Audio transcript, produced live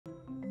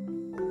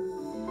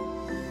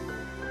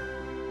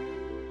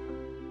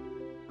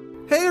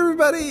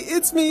everybody,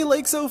 it's me,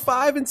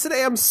 Laex05, and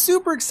today I'm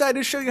super excited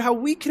to show you how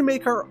we can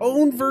make our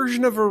own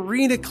version of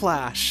Arena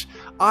Clash.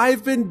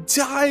 I've been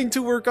dying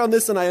to work on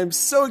this and I am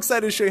so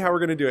excited to show you how we're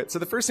going to do it. So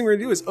the first thing we're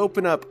going to do is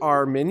open up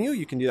our menu.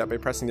 You can do that by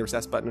pressing the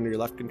S button under your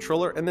left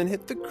controller and then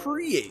hit the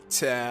Create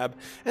tab.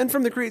 And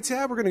from the Create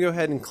tab, we're going to go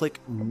ahead and click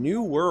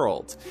New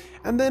World.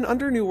 And then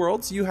under New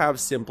Worlds, you have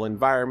simple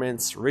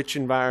environments, rich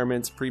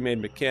environments, pre-made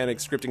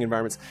mechanics, scripting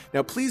environments.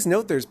 Now please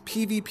note there's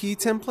PvP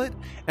template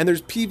and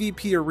there's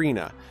PvP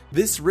arena.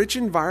 This rich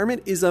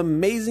environment is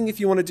amazing if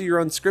you want to do your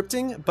own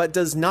scripting, but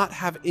does not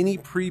have any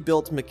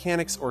pre-built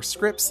mechanics or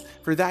scripts.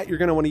 For that, you're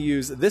going to want to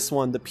use this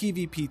one, the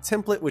PvP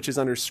template, which is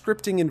under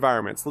scripting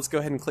environments. Let's go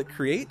ahead and click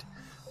Create.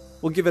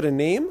 We'll give it a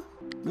name.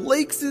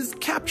 Laex'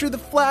 Capture the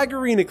Flag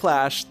Arena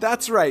Clash.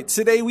 That's right,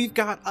 today we've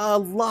got a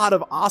lot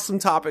of awesome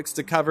topics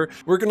to cover.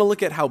 We're going to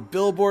look at how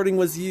billboarding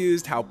was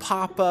used, how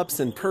pop-ups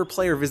and per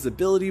player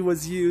visibility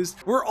was used.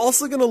 We're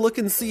also going to look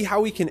and see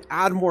how we can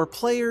add more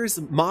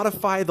players,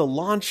 modify the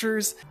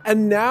launchers,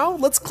 and now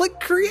let's click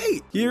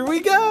Create. Here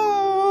we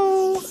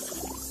go!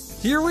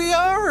 Here we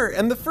are!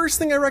 And the first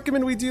thing I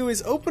recommend we do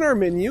is open our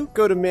menu,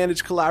 go to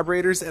Manage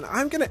Collaborators, and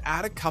I'm going to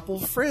add a couple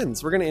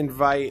friends. We're going to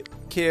invite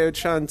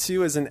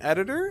Keo-chan2 as an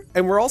editor,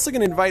 and we're also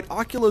going to invite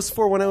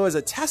Oculus410 as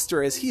a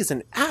tester, as he is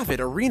an avid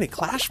Arena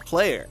Clash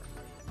player.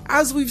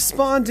 As we've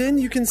spawned in,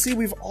 you can see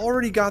we've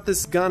already got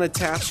this gun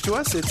attached to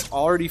us. It's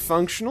already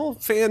functional.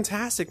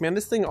 Fantastic, man.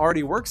 This thing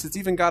already works. It's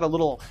even got a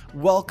little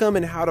welcome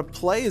and how to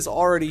play is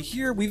already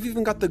here. We've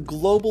even got the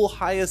global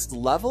highest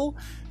level.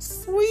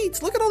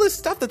 Sweet. Look at all this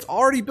stuff that's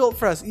already built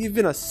for us.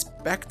 Even a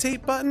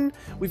spectate button.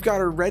 We've got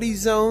our ready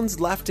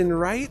zones left and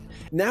right.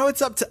 Now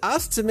it's up to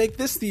us to make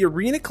this the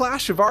Arena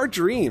Clash of our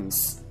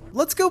dreams.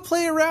 Let's go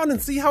play around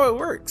and see how it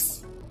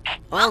works.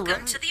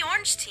 Welcome to the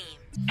orange team.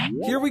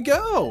 Here we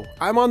go!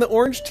 I'm on the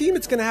orange team.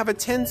 It's going to have a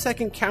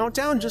 10-second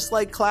countdown, just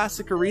like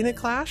classic Arena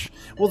Clash.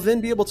 We'll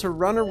then be able to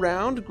run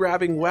around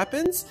grabbing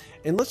weapons,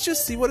 and let's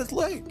just see what it's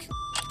like.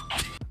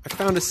 I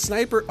found a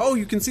sniper. Oh,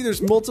 you can see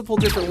there's multiple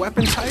different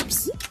weapon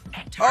types.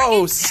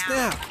 Oh,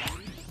 snap!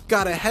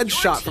 Got a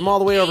headshot from all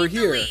the way over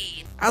here.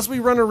 As we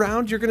run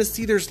around, you're going to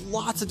see there's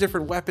lots of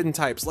different weapon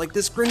types, like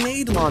this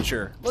grenade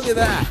launcher. Look at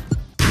that!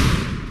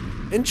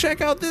 And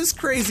check out this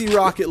crazy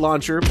rocket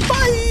launcher.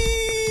 Bye!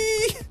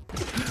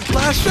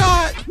 Last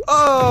shot!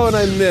 Oh, and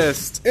I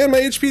missed. And my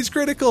HP's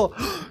critical.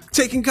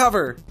 Taking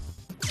cover.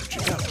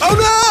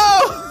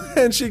 Oh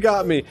no! And she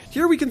got me.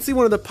 Here we can see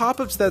one of the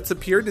pop-ups that's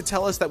appeared to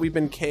tell us that we've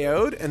been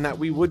KO'd and that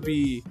we would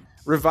be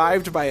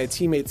revived by a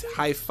teammate's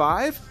high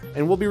five.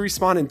 And we'll be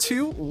respawning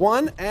 2,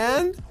 1,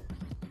 and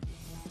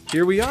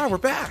here we are, we're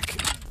back.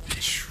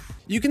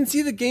 You can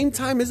see the game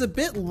time is a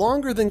bit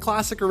longer than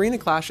classic Arena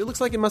Clash. It looks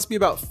like it must be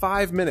about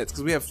 5 minutes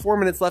because we have 4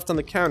 minutes left on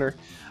the counter.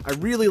 I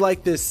really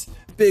like this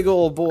big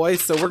old boy,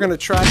 so we're gonna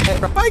try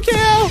it. Bye,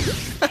 Kale!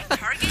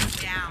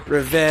 Target down.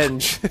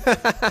 Revenge.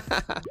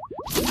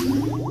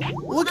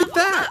 Look at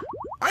that!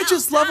 I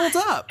just leveled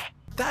up!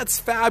 That's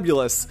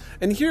fabulous.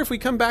 And here, if we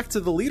come back to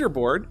the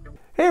leaderboard.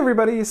 Hey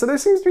everybody, so there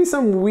seems to be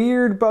some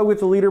weird bug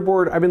with the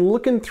leaderboard. I've been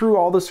looking through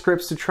all the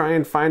scripts to try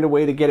and find a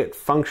way to get it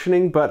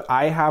functioning, but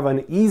I have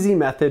an easy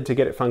method to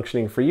get it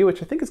functioning for you,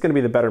 which I think is gonna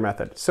be the better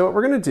method. So what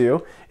we're gonna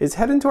do is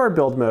head into our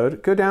build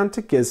mode, go down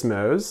to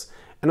gizmos,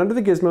 and under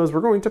the gizmos,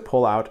 we're going to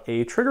pull out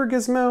a trigger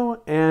gizmo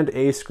and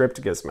a script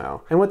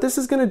gizmo. And what this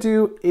is gonna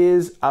do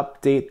is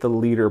update the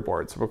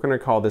leaderboard. So we're gonna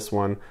call this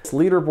one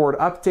leaderboard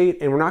update,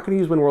 and we're not gonna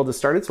use when world has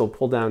started, so we'll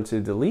pull down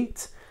to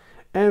delete.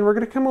 And we're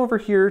gonna come over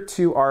here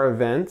to our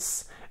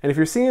events. And if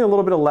you're seeing a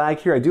little bit of lag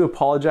here, I do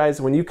apologize.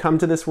 When you come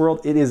to this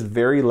world, it is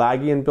very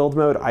laggy in build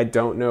mode. I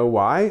don't know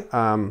why.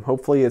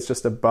 Hopefully it's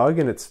just a bug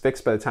and it's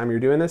fixed by the time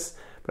you're doing this,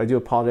 but I do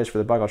apologize for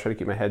the bug. I'll try to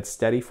keep my head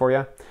steady for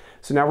you.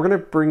 So now we're going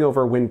to bring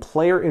over when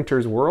player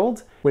enters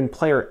world, when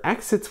player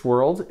exits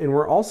world, and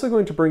we're also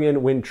going to bring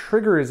in when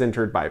trigger is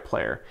entered by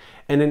player.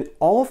 And in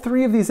all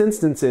 3 of these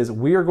instances,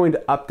 we are going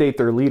to update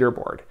their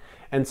leaderboard.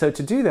 And so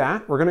to do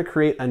that, we're going to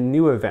create a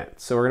new event.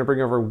 So we're going to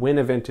bring over when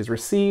event is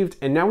received,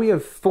 and now we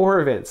have 4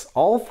 events.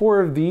 All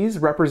 4 of these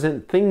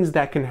represent things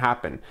that can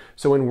happen.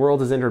 So when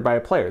world is entered by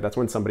a player, that's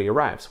when somebody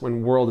arrives.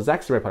 When world is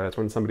exited by a player, that's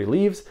when somebody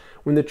leaves.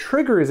 When the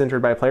trigger is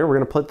entered by a player, we're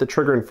going to put the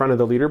trigger in front of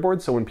the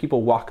leaderboard, so when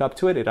people walk up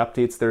to it, it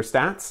updates their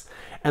stats.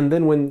 And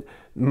then when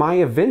my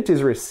event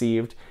is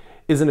received,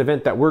 is an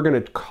event that we're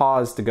going to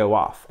cause to go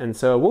off. And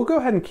so we'll go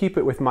ahead and keep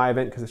it with my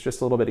event because it's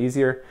just a little bit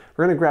easier.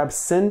 We're going to grab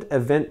send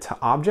event to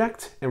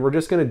object, and we're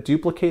just going to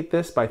duplicate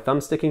this by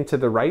thumbsticking to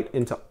the right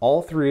into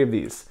all 3 of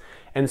these.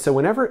 And so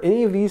whenever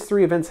any of these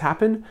 3 events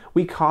happen,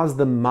 we cause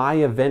the my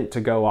event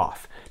to go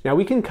off. Now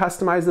we can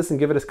customize this and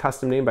give it a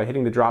custom name by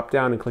hitting the drop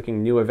down and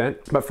clicking new event.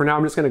 But for now,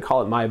 I'm just going to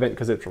call it my event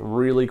because it's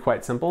really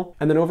quite simple.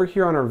 And then over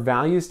here on our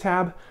values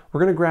tab,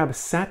 we're going to grab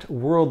set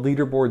world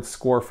leaderboard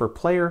score for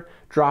player,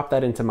 drop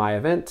that into my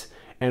event.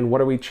 And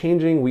what are we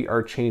changing? We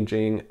are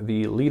changing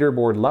the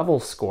leaderboard level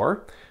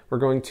score. We're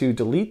going to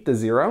delete the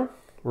 0.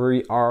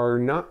 We are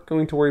not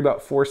going to worry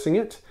about forcing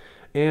it.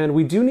 And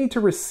we do need to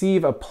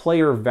receive a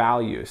player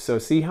value. So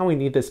see how we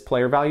need this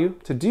player value?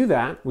 To do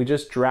that, we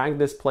just drag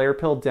this player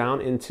pill down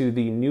into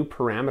the new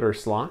parameter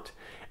slot.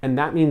 And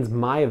that means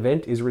my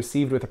event is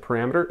received with a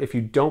parameter. If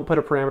you don't put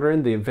a parameter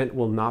in, the event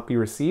will not be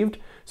received.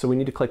 So we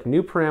need to click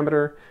new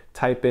parameter,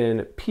 type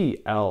in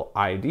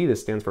PLID.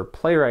 This stands for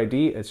player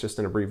ID. It's just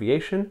an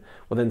abbreviation.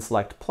 We'll then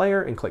select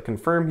player and click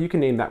confirm. You can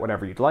name that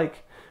whatever you'd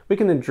like. We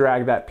can then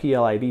drag that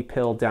PLID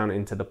pill down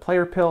into the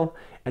player pill.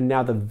 And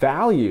now the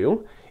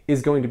value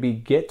is going to be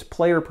get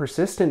player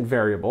persistent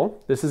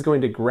variable. This is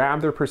going to grab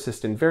their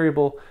persistent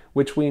variable,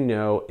 which we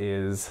know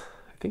is,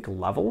 I think,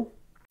 level.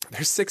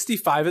 There's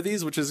 65 of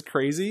these, which is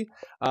crazy.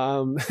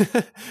 You're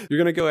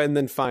gonna go ahead and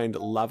then find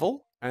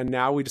level. And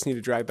now we just need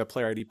to drag the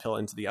player ID pill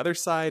into the other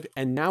side.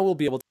 And now we'll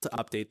be able to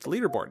update the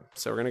leaderboard.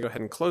 So we're gonna go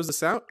ahead and close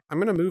this out. I'm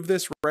gonna move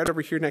this right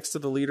over here next to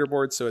the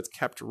leaderboard so it's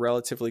kept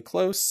relatively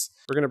close.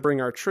 We're gonna bring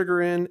our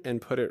trigger in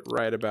and put it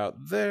right about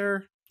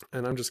there.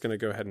 And I'm just gonna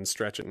go ahead and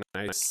stretch it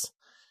nice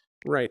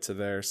right to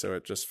there so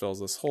it just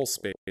fills this whole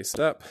space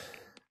up.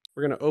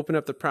 We're going to open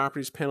up the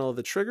properties panel of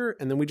the trigger,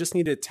 and then we just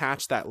need to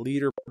attach that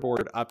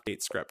leaderboard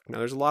update script. Now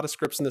there's a lot of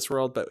scripts in this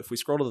world, but if we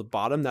scroll to the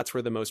bottom, that's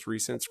where the most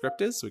recent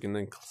script is. So we can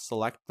then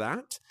select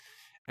that.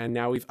 And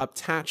now we've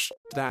attached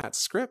that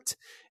script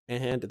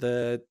and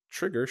the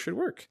trigger should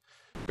work.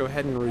 Go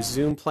ahead and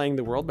resume playing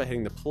the world by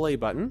hitting the play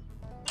button.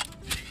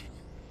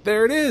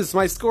 There it is,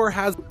 my score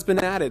has been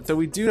added. So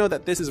we do know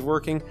that this is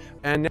working.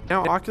 And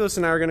now Oculus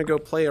and I are going to go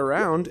play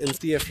around and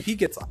see if he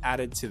gets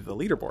added to the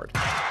leaderboard.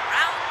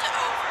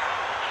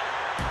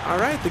 All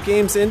right, the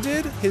game's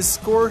ended. His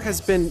score has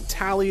been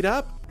tallied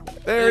up.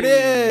 There it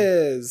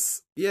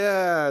is.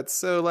 Yeah, it's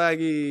so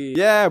laggy.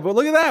 Yeah, but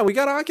look at that. We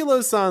got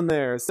Oculus on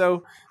there.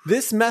 So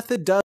this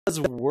method does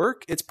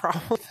work. It's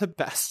probably the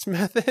best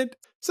method.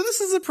 So this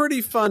is a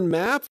pretty fun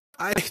map,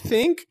 I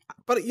think.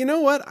 But you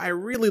know what? I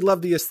really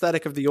love the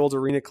aesthetic of the old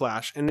Arena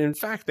Clash. And in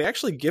fact, they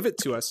actually give it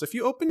to us. So if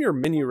you open your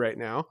menu right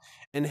now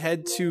and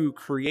head to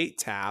Create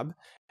tab,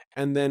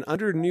 and then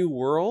under New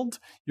World,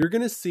 you're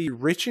going to see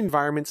Rich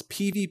Environments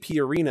PvP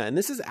Arena. And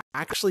this is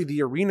actually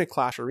the Arena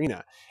Clash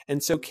Arena.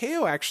 And so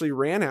KO actually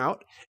ran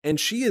out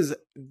and she is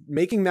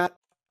making that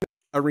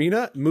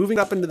arena, moving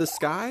up into the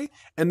sky.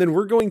 And then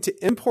we're going to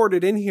import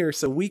it in here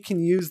so we can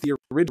use the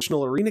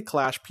original Arena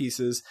Clash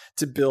pieces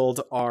to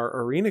build our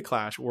Arena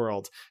Clash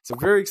world. So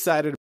very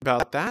excited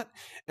about that.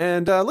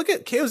 And look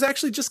at KO's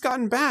actually just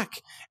gotten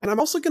back. And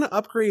I'm also going to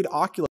upgrade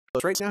Oculus.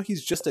 Right now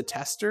he's just a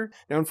tester.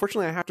 Now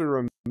unfortunately I have to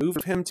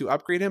remove him to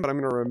upgrade him, but I'm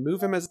going to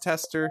remove him as a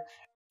tester.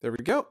 There we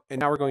go. And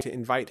now we're going to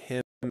invite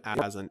him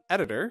as an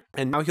editor.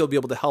 And now he'll be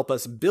able to help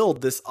us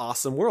build this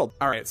awesome world.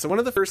 All right, so one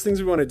of the first things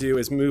we want to do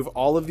is move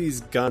all of these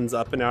guns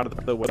up and out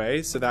of the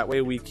way so that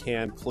way we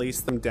can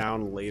place them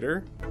down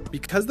later.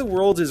 Because the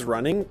world is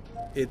running,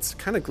 it's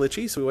kind of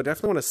glitchy, so we would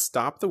definitely want to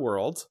stop the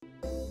world.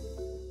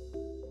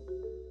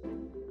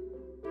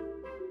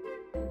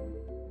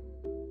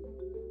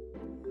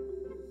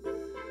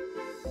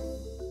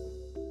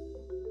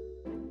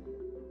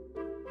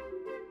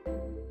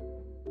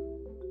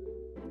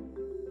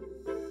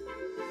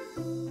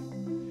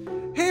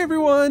 Hey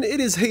everyone, it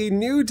is a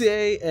new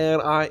day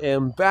and I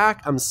am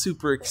back. I'm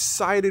super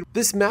excited.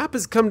 This map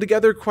has come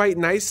together quite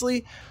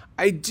nicely.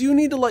 I do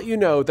need to let you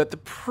know that the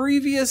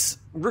previous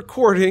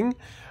recording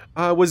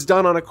was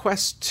done on a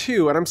Quest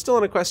 2, and I'm still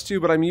on a Quest 2,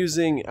 but I'm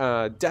using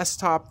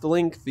desktop, the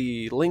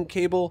link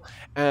cable,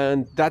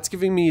 and that's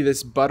giving me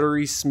this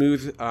buttery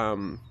smooth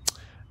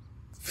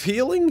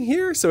feeling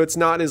here, so it's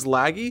not as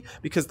laggy,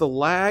 because the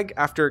lag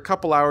after a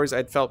couple hours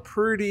I'd felt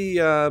pretty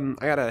I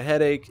got a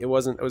headache. It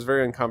was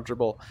very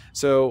uncomfortable.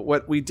 So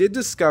what we did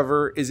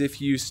discover is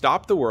if you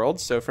stop the world,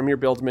 so from your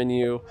build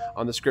menu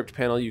on the script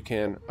panel you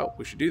can, oh,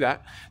 we should do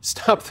that,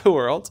 stop the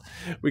world.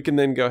 We can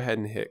then go ahead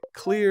and hit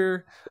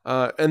clear,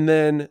 and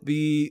then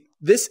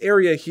this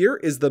area here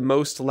is the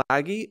most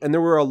laggy, and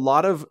there were a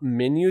lot of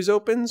menus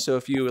open. So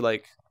if you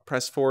like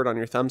press forward on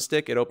your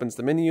thumbstick, it opens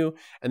the menu,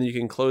 and then you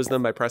can close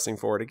them by pressing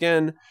forward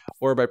again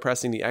or by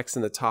pressing the X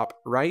in the top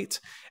right.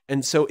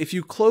 And so if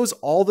you close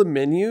all the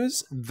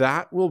menus,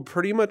 that will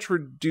pretty much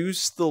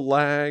reduce the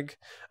lag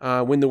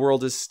when the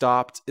world is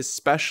stopped,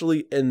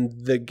 especially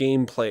in the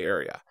gameplay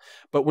area.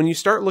 But when you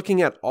start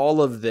looking at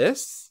all of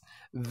this,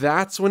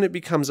 that's when it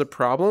becomes a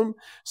problem.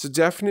 So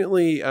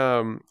definitely,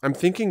 I'm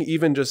thinking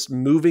even just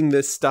moving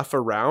this stuff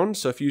around.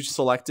 So if you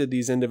selected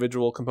these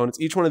individual components,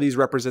 each one of these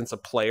represents a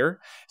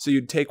player. So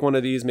you'd take one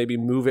of these, maybe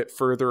move it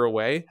further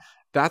away.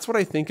 That's what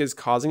I think is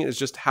causing it, is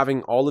just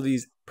having all of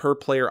these per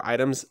player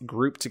items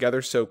grouped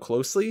together so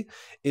closely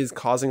is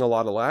causing a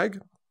lot of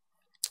lag.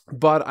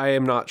 But I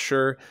am not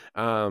sure.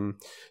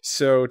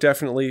 So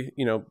definitely,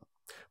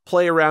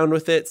 play around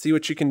with it, see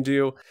what you can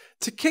do.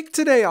 To kick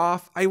today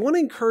off, I want to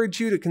encourage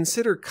you to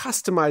consider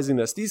customizing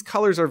this. These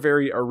colors are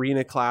very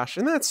Arena Clash,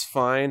 and that's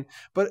fine,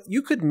 but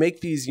you could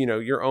make these,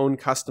 your own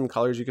custom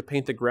colors. You could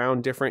paint the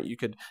ground different. You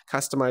could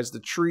customize the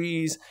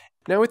trees,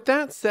 Now with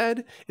that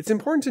said, it's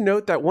important to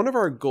note that one of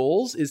our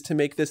goals is to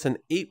make this an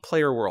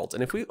 8-player world.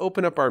 And if we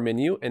open up our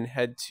menu and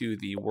head to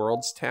the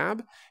Worlds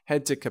tab,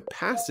 head to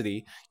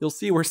Capacity, you'll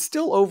see we're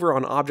still over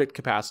on object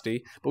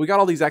capacity, but we got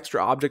all these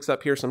extra objects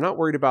up here, so I'm not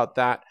worried about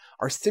that.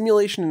 Our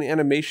simulation and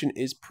animation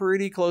is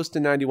pretty close to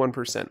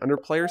 91%. Under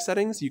player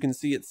settings, you can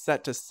see it's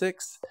set to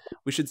 6.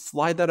 We should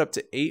slide that up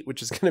to 8,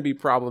 which is going to be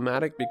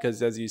problematic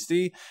because as you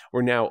see,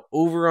 we're now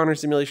over on our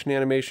simulation and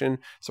animation.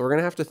 So we're going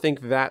to have to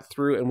think that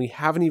through, and we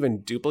haven't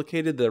even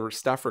duplicated the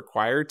stuff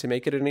required to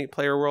make it an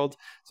 8-player world.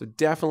 So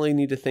definitely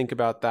need to think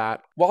about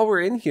that. While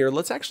we're in here,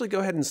 let's actually go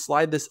ahead and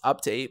slide this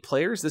up to 8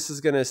 players. This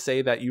is going to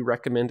say that you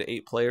recommend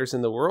 8 players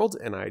in the world,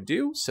 and I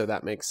do, so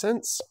that makes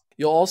sense.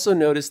 You'll also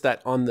notice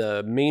that on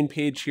the main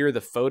page here, the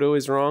photo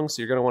is wrong,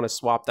 so you're going to want to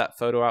swap that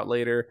photo out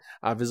later.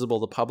 Visible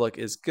to public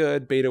is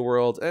good. Beta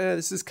world,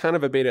 this is kind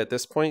of a beta at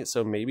this point,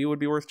 so maybe it would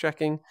be worth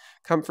checking.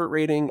 Comfort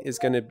rating is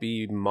going to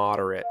be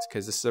moderate,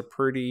 because this is a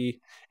pretty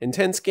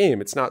intense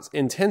game. It's not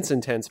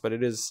intense, but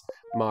it is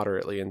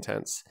moderately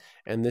intense.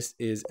 And this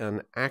is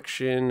an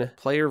action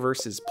player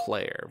versus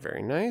player.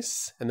 Very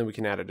nice. And then we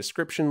can add a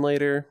description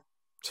later.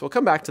 So we'll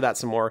come back to that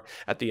some more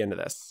at the end of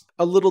this.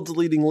 A little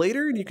deleting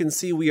later, and you can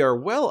see we are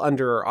well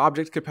under our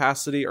object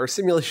capacity. Our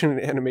simulation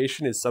and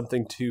animation is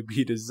something to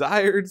be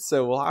desired,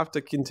 so we'll have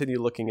to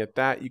continue looking at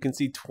that. You can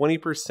see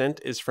 20%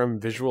 is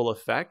from visual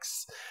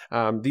effects.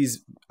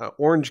 These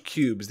orange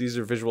cubes, these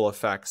are visual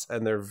effects,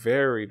 and they're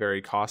very,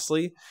 very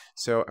costly.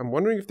 So I'm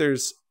wondering if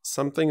there's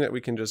something that we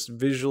can just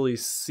visually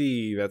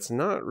see that's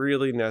not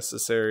really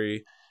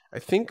necessary. I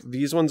think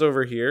these ones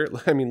over here,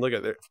 I mean, look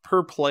at it,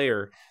 per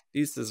player,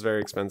 this is very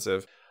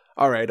expensive.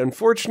 All right,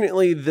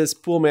 unfortunately, this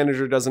pool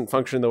manager doesn't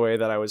function the way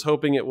that I was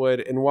hoping it would,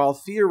 and while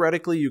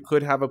theoretically you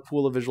could have a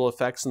pool of visual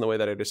effects in the way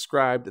that I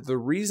described, the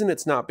reason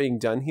it's not being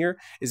done here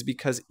is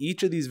because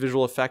each of these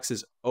visual effects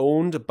is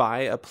owned by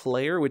a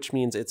player, which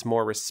means it's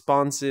more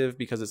responsive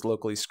because it's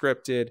locally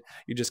scripted.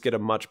 You just get a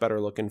much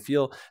better look and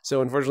feel.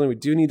 So unfortunately, we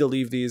do need to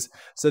leave these.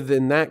 So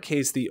in that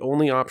case, the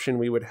only option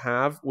we would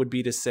have would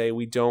be to say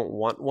we don't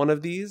want one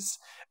of these.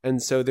 And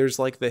so there's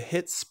like the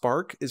hit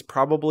spark is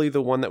probably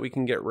the one that we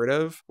can get rid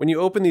of. When you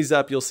open these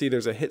up, you'll see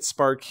there's a hit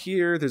spark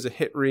here, there's a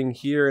hit ring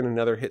here, and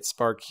another hit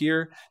spark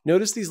here.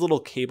 Notice these little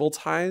cable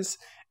ties,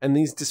 and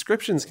these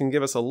descriptions can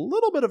give us a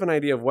little bit of an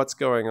idea of what's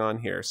going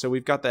on here. So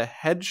we've got the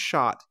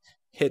headshot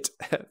hit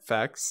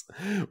effects,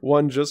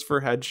 one just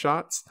for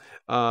headshots.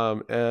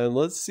 And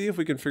let's see if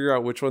we can figure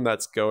out which one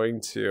that's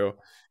going to.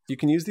 You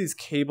can use these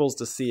cables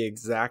to see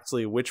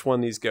exactly which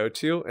one these go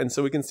to. And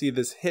so we can see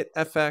this hit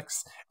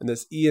FX and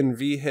this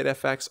ENV hit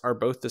FX are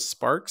both the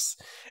sparks.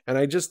 And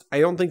I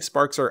don't think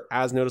sparks are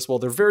as noticeable.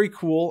 They're very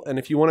cool. And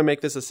if you want to make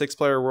this a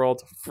 6-player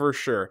world, for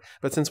sure.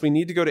 But since we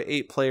need to go to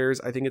 8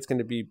 players, I think it's going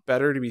to be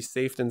better to be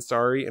safe than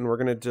sorry. And we're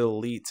going to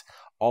delete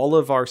all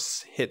of our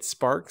hit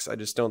sparks. I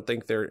just don't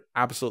think they're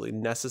absolutely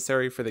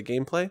necessary for the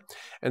gameplay.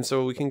 And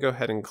so we can go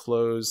ahead and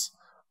close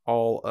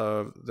all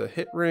of the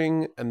hit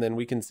ring, and then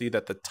we can see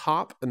that the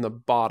top and the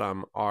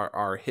bottom are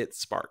our hit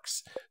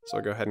sparks. So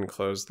I'll go ahead and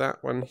close that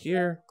one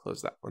here,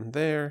 close that one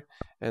there,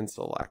 and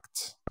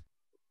select.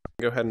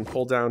 Go ahead and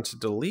pull down to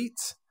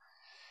delete.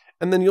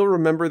 And then you'll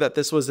remember that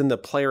this was in the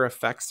player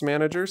effects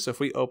manager. So if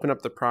we open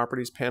up the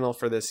properties panel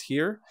for this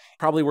here,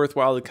 probably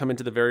worthwhile to come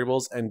into the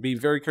variables and be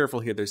very careful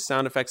here. There's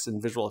sound effects and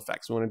visual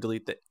effects. We want to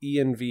delete the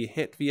ENV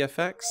hit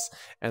VFX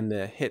and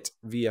the hit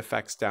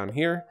VFX down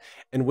here.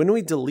 And when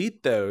we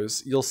delete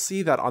those, you'll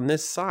see that on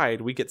this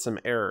side, we get some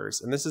errors.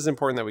 And this is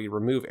important that we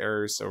remove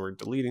errors. So we're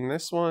deleting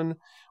this one,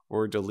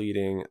 we're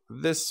deleting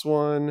this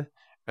one,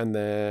 and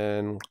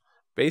then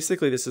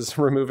basically, this is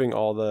removing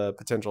all the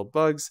potential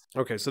bugs.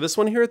 Okay, so this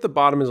one here at the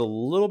bottom is a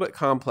little bit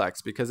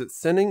complex because it's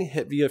sending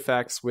hit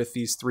VFX with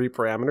these 3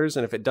 parameters,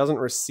 and if it doesn't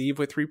receive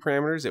with 3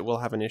 parameters, it will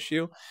have an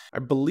issue. I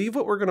believe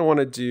what we're going to want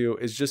to do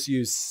is just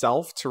use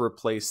self to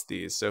replace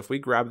these. So if we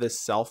grab this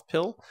self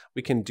pill,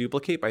 we can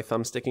duplicate by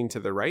thumbsticking to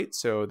the right.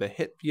 So the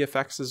hit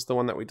VFX is the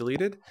one that we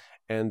deleted,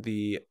 and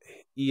the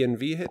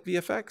ENV hit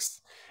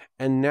VFX.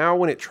 And now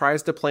when it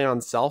tries to play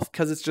on self,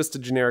 because it's just a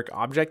generic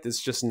object,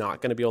 it's just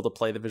not going to be able to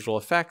play the visual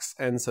effects.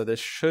 And so this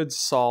should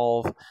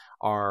solve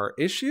our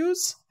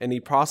issues. Any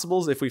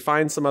possibles, if we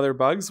find some other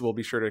bugs, we'll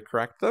be sure to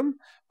correct them.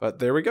 But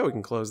there we go, we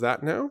can close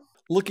that now.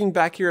 Looking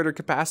back here at our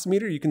capacity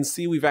meter, you can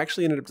see we've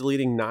actually ended up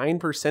deleting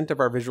 9% of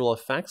our visual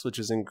effects, which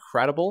is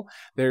incredible.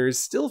 There's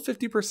still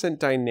 50%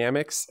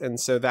 dynamics, and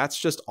so that's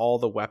just all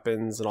the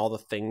weapons and all the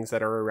things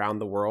that are around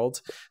the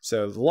world.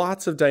 So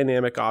lots of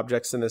dynamic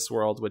objects in this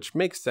world, which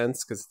makes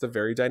sense because it's a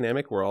very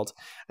dynamic world.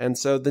 And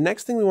so the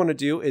next thing we want to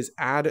do is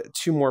add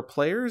 2 more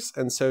players.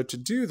 And so to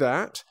do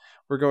that,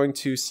 we're going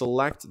to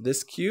select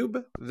this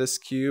cube,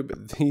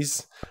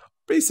 these,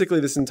 basically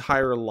this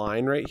entire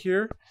line right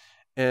here,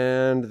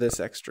 and this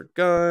extra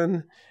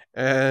gun,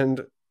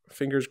 and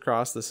fingers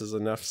crossed this is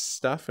enough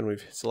stuff and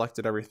we've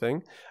selected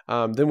everything.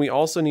 Then we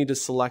also need to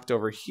select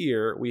over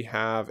here, we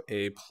have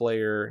a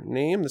player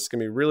name. This is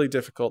gonna be really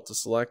difficult to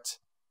select.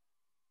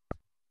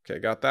 Okay,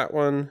 got that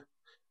one.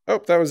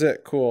 Oh, that was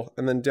it, cool.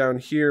 And then down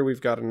here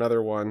we've got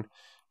another one.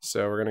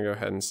 So we're going to go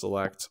ahead and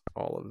select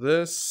all of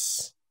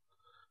this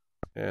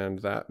and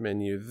that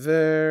menu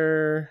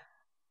there.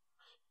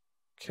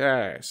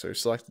 Okay, so we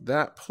selected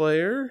that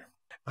player.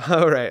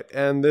 All right,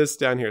 and this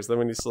down here. So then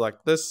when you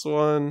select this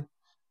one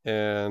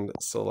and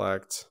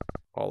select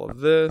all of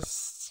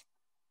this,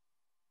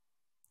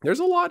 there's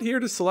a lot here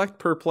to select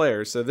per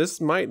player. So this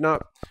might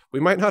not, we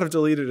might not have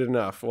deleted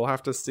enough. We'll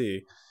have to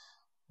see.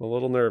 I'm a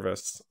little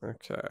nervous.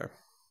 Okay.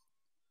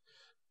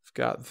 We've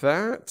got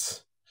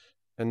that.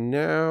 And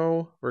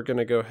now we're going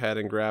to go ahead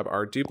and grab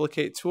our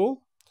duplicate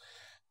tool.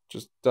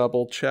 Just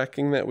double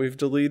checking that we've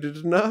deleted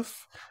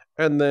enough.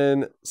 And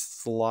then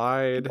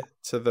slide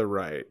to the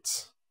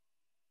right.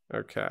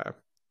 Okay.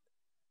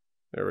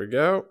 There we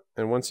go.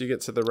 And once you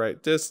get to the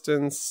right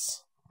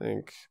distance, I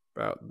think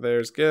about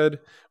there's good.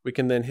 We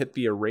can then hit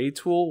the array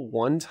tool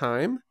one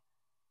time.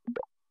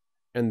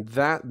 And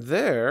that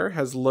there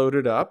has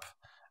loaded up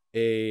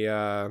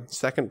a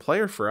second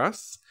player for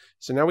us.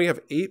 So now we have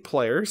 8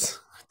 players.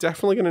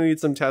 Definitely going to need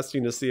some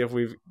testing to see if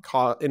we've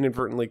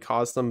inadvertently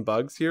caused some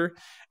bugs here.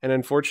 And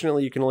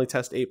unfortunately, you can only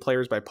test 8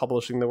 players by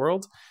publishing the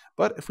world.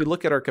 But if we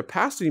look at our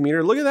capacity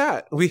meter, look at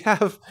that. We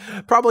have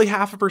probably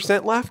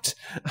 0.5% left.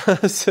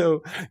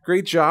 So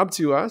great job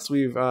to us.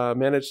 We've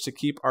managed to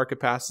keep our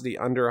capacity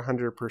under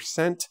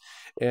 100%.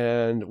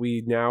 And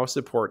we now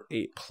support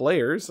 8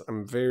 players.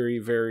 I'm very,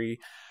 very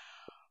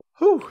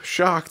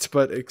shocked,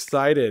 but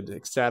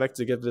ecstatic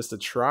to give this a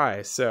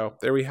try. So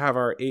there we have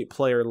our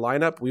 8-player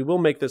lineup. We will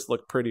make this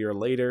look prettier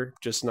later,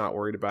 just not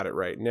worried about it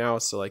right now.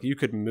 So like you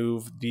could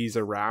move these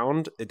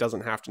around. It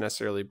doesn't have to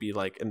necessarily be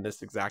like in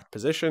this exact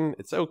position.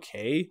 It's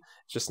okay.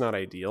 It's just not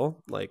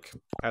ideal. Like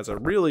as a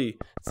really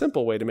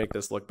simple way to make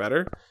this look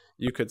better,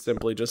 you could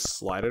simply just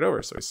slide it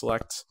over. So we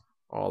select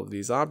all of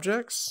these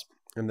objects.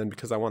 And then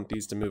because I want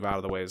these to move out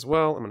of the way as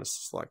well, I'm going to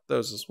select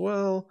those as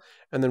well.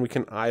 And then we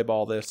can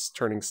eyeball this,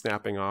 turning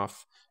snapping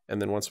off.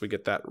 And then once we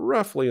get that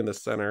roughly in the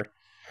center,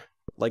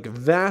 like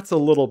that's a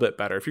little bit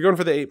better. If you're going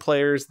for the 8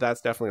 players,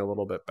 that's definitely a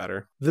little bit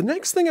better. The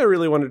next thing I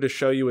really wanted to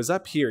show you is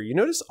up here. You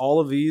notice all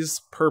of these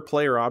per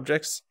player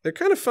objects, they're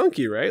kind of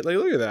funky, right? Like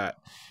look at that.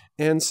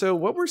 And so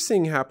what we're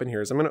seeing happen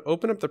here is I'm going to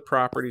open up the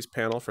properties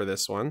panel for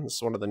this one. This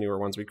is one of the newer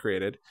ones we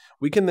created.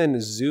 We can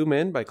then zoom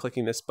in by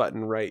clicking this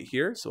button right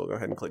here. So we'll go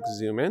ahead and click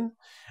zoom in.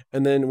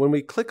 And then when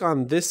we click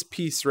on this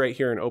piece right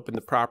here and open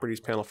the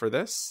properties panel for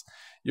this,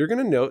 you're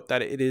going to note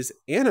that it is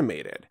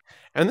animated.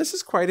 And this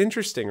is quite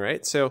interesting,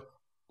 right? So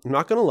I'm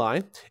not going to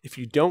lie, if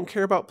you don't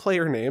care about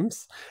player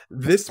names,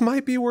 this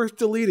might be worth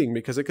deleting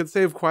because it could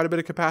save quite a bit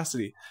of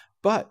capacity.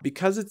 But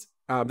because it's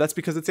that's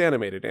because it's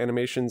animated.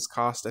 Animations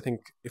cost, I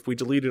think, if we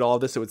deleted all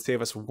of this, it would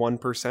save us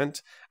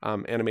 1%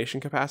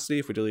 animation capacity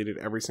if we deleted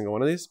every single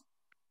one of these.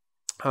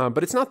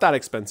 But it's not that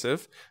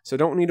expensive, so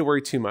don't need to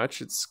worry too much.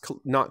 It's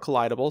not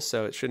collidable,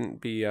 so it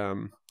shouldn't be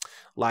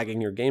lagging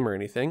your game or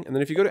anything. And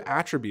then if you go to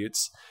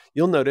attributes,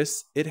 you'll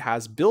notice it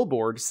has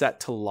billboard set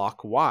to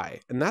lock Y.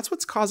 And that's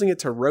what's causing it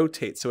to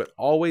rotate, so it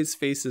always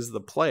faces the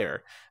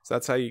player. So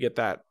that's how you get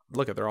that.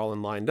 Look at, they're all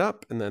lined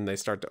up, and then they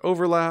start to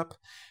overlap.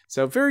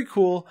 So very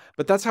cool,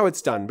 but that's how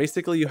it's done.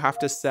 Basically, you have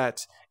to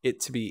set it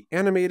to be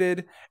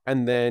animated,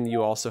 and then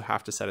you also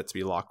have to set it to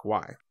be lock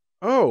Y.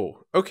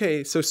 Oh,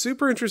 okay, so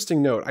super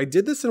interesting note. I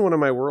did this in one of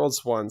my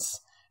worlds once,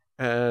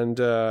 and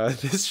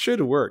this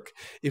should work.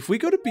 If we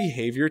go to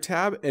Behavior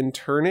tab and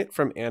turn it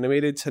from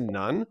animated to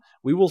none,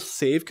 we will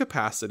save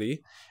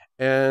capacity,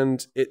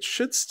 and it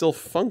should still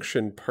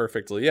function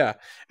perfectly, yeah.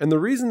 And the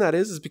reason that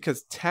is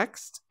because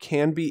text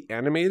can be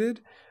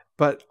animated,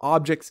 but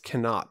objects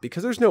cannot,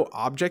 because there's no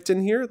object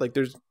in here. Like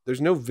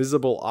there's no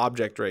visible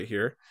object right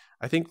here.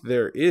 I think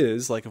there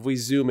is, like if we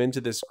zoom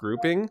into this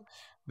grouping,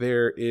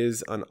 there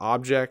is an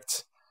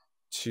object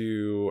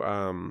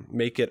to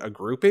make it a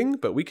grouping,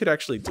 but we could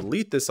actually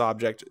delete this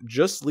object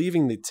just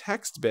leaving the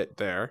text bit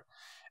there.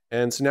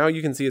 And so now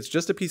you can see it's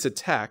just a piece of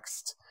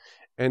text.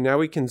 And now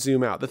we can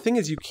zoom out. The thing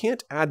is, you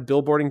can't add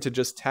billboarding to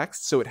just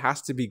text, so it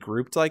has to be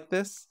grouped like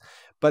this.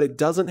 But it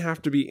doesn't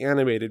have to be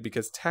animated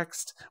because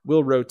text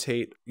will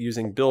rotate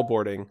using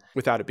billboarding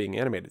without it being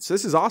animated. So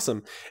this is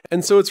awesome.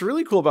 And so what's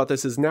really cool about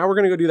this is now we're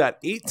going to go do that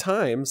 8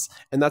 times,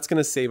 and that's going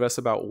to save us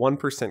about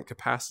 1%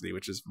 capacity,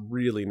 which is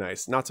really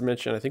nice. Not to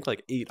mention, I think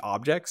like 8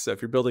 objects. So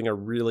if you're building a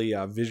really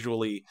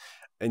visually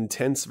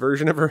intense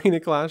version of Arena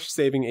Clash,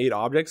 saving 8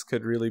 objects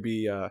could really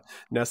be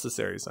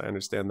necessary. So I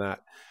understand that.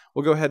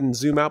 We'll go ahead and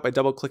zoom out by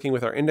double clicking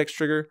with our index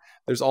trigger.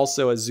 There's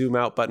also a zoom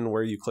out button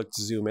where you click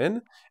to zoom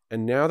in.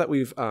 And now that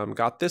we've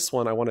got this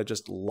one, I want to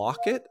just lock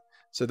it.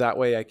 So that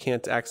way I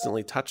can't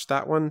accidentally touch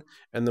that one.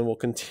 And then we'll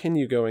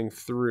continue going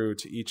through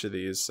to each of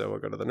these. So we'll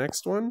go to the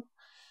next one,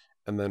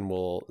 and then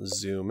we'll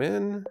zoom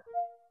in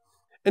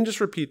and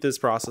just repeat this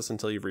process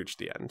until you've reached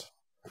the end.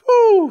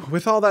 Woo!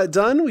 With all that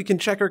done, we can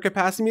check our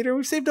capacity meter.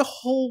 We've saved a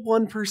whole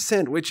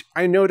 1%, which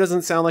I know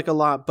doesn't sound like a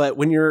lot, but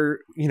when you're,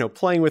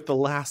 playing with the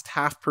last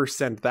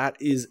 0.5%, that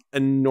is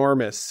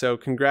enormous. So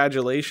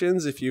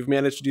congratulations. If you've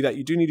managed to do that,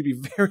 you do need to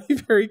be very,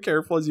 very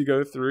careful as you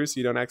go through so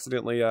you don't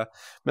accidentally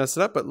mess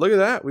it up. But look at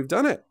that. We've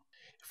done it.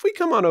 If we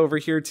come on over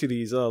here to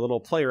these little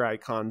player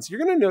icons,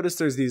 you're going to notice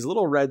there's these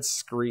little red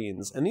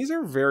screens. And these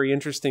are very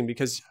interesting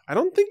because I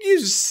don't think you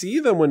see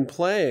them when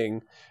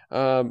playing.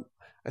 I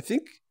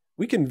think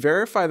we can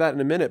verify that in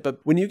a minute, but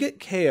when you get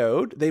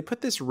KO'd, they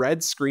put this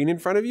red screen in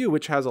front of you,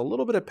 which has a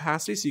little bit of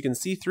opacity so you can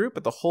see through it,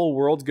 but the whole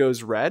world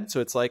goes red.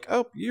 So it's like,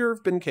 oh,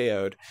 you've been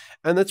KO'd.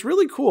 And that's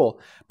really cool.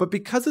 But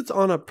because it's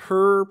on a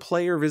per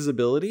player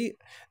visibility,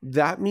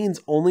 that means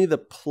only the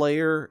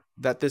player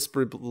that this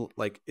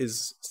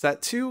is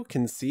set to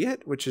can see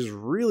it, which is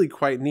really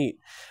quite neat.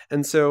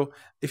 And so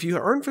if you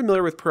aren't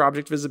familiar with per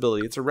object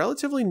visibility, it's a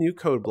relatively new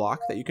code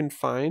block that you can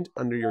find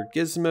under your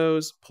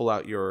gizmos, pull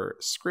out your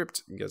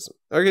script gizmo.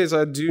 Okay,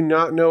 so I do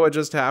not know what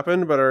just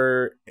happened, but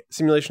our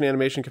simulation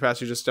animation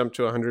capacity just jumped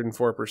to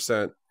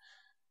 104%.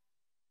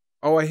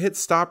 Oh, I hit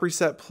stop,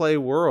 reset, play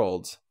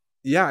world.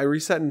 Yeah, I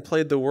reset and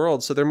played the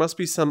world. So there must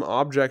be some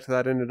object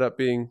that ended up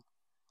being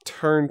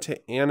turned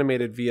to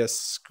animated via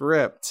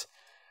script.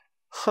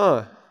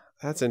 Huh,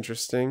 that's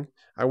interesting.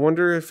 I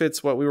wonder if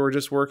it's what we were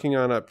just working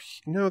on up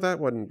here. No, that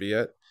wouldn't be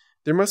it.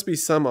 There must be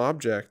some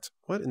object.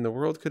 What in the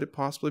world could it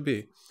possibly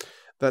be?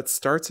 That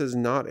starts as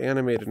not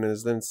animated and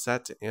is then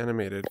set to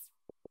animated.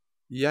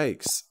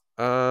 Yikes.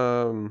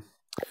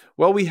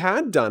 Well, we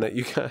had done it,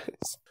 you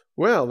guys.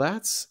 Well,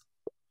 that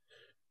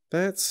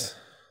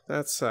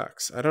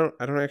sucks. I don't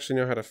actually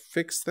know how to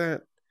fix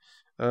that.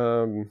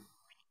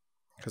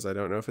 Because I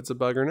don't know if it's a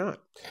bug or not.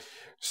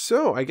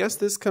 So I guess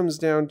this comes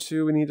down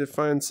to we need to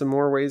find some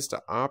more ways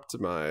to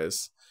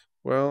optimize.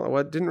 Well,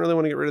 I didn't really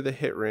want to get rid of the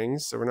hit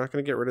rings, so we're not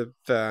going to get rid of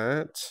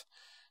that.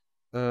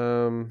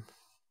 And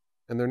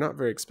they're not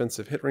very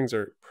expensive. Hit rings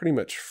are pretty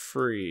much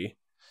free.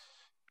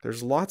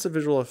 There's lots of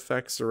visual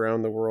effects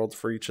around the world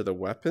for each of the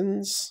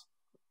weapons.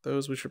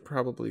 Those we should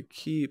probably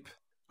keep.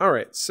 All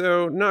right,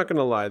 so not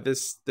gonna lie,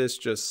 this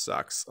just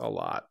sucks a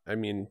lot. I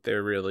mean,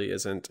 there really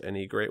isn't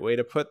any great way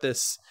to put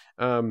this.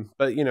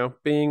 But you know,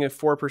 being a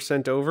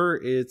 4% over,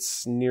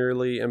 it's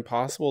nearly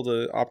impossible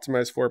to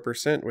optimize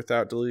 4%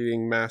 without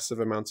deleting massive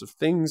amounts of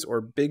things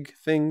or big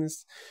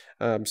things.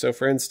 So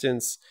for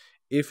instance,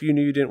 if you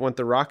knew you didn't want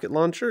the rocket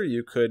launcher,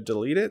 you could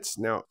delete it.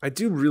 Now, I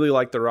do really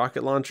like the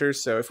rocket launcher,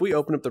 so if we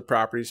open up the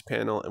properties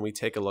panel and we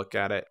take a look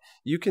at it,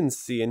 you can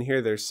see in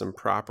here there's some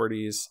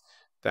properties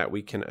that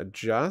we can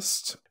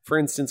adjust. For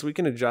instance, we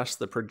can adjust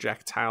the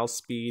projectile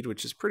speed,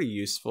 which is pretty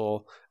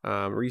useful.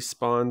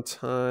 Respawn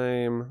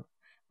time,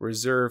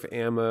 reserve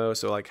ammo,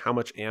 so like how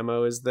much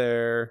ammo is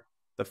there,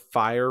 the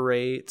fire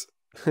rate,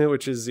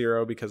 which is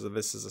 0 because of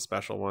this is a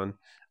special one.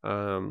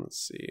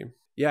 Let's see.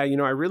 Yeah, you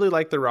know, I really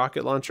like the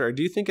rocket launcher. I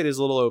do think it is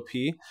a little OP.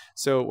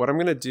 So what I'm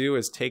going to do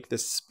is take the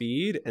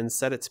speed and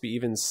set it to be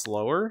even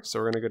slower. So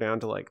we're going to go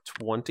down to like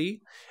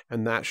 20,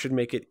 and that should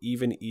make it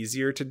even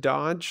easier to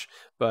dodge.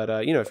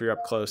 But, you know, if you're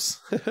up close,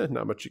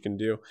 not much you can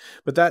do.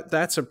 But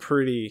that's a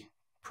pretty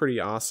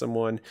awesome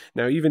one.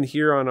 Now, even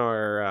here on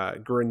our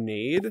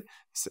grenade,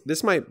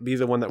 this might be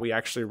the one that we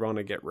actually want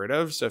to get rid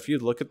of. So if you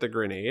look at the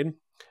grenade,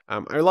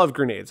 I love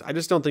grenades. I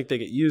just don't think they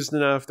get used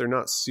enough. They're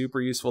not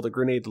super useful. The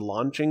grenade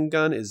launching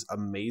gun is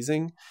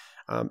amazing.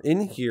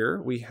 In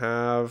here, we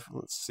have,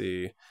 let's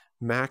see,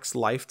 max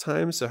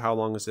lifetime. So how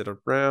long is it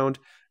around?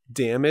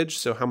 Damage.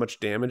 So how much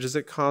damage is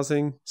it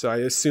causing? So I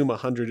assume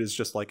 100 is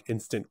just like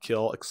instant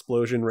kill.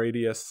 Explosion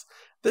radius.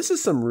 This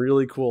is some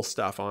really cool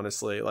stuff,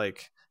 honestly.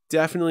 Like,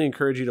 definitely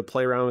encourage you to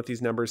play around with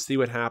these numbers, see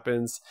what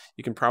happens.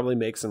 You can probably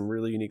make some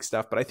really unique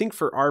stuff. But I think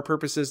for our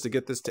purposes, to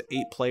get this to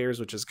 8 players,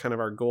 which is kind of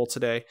our goal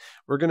today,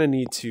 we're going to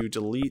need to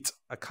delete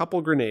a couple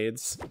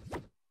grenades.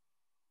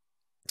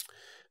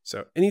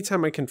 So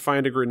anytime I can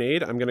find a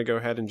grenade, I'm going to go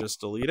ahead and just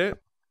delete it.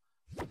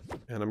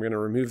 And I'm going to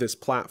remove this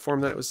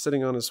platform that it was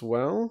sitting on as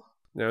well.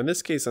 Now in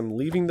this case, I'm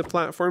leaving the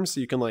platform so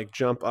you can like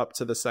jump up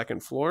to the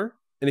 2nd floor.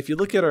 And if you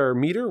look at our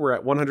meter, we're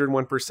at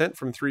 101%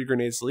 from 3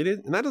 grenades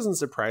deleted. And that doesn't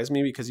surprise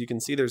me because you can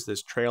see there's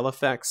this trail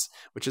effects,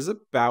 which is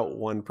about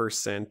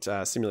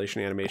 1%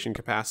 simulation animation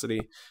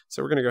capacity.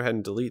 So we're going to go ahead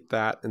and delete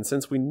that. And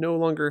since we no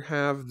longer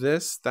have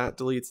this, that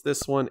deletes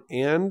this one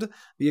and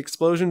the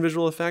explosion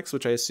visual effects,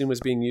 which I assume is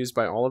being used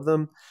by all of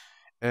them.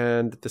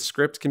 And the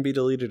script can be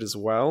deleted as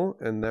well.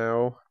 And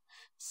now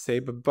say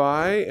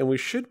bye-bye. And we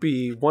should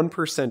be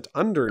 1%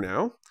 under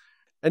now.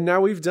 And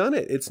now we've done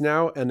it. It's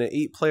now an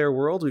 8-player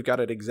world. We've got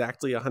it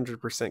exactly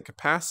 100%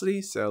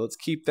 capacity. So let's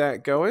keep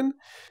that going.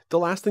 The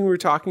last thing we were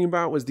talking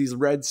about was these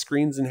red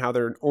screens and how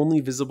they're only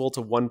visible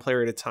to 1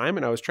 player at a time.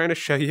 And I was trying to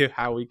show you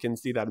how we can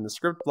see that in the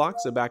script block.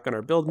 So back on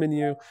our build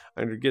menu,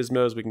 under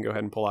gizmos, we can go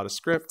ahead and pull out a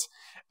script.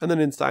 And then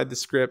inside the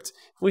script,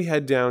 if we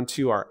head down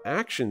to our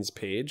actions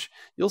page,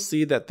 you'll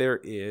see that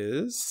there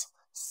is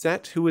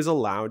set who is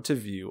allowed to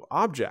view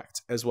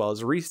object, as well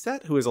as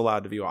reset who is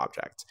allowed to view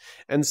object.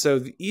 And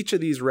so each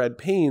of these red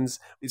panes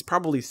is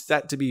probably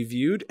set to be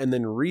viewed and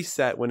then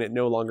reset when it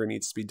no longer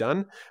needs to be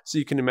done. So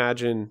you can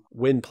imagine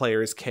when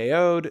player is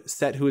KO'd,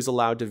 set who is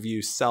allowed to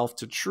view self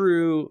to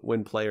true,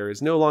 when player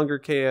is no longer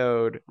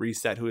KO'd,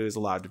 reset who is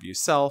allowed to view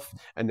self,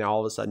 and now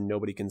all of a sudden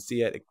nobody can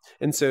see it.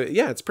 And so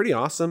yeah, it's pretty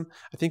awesome.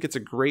 I think it's a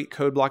great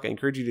code block. I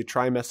encourage you to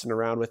try messing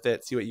around with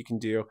it, see what you can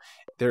do.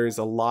 There's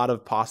a lot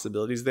of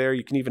possibilities there.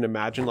 You can even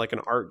imagine like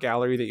an art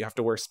gallery that you have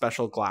to wear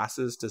special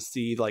glasses to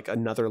see like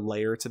another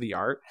layer to the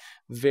art.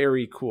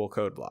 Very cool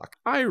code block.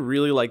 I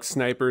really like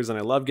snipers and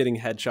I love getting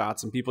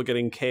headshots and people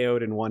getting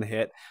KO'd in one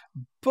hit,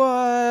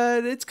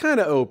 but it's kind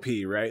of OP,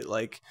 right?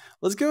 Like,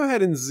 let's go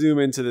ahead and zoom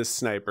into this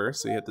sniper.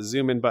 So you hit the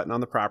zoom in button on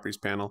the properties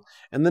panel.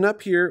 And then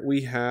up here,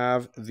 we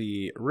have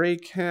the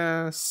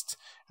raycast.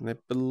 And I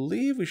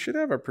believe we should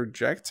have a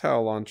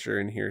projectile launcher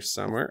in here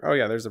somewhere. Oh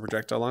yeah, there's the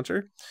projectile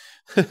launcher.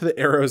 The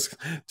arrow's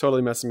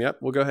totally messing me up.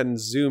 We'll go ahead and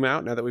zoom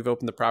out now that we've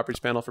opened the properties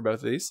panel for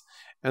both of these.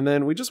 And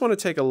then we just want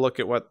to take a look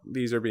at what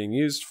these are being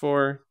used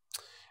for.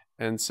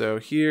 And so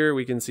here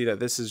we can see that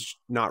this is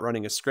not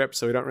running a script,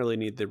 so we don't really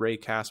need the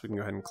raycast. We can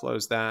go ahead and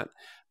close that.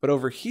 But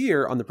over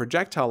here on the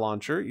projectile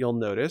launcher, you'll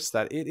notice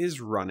that it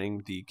is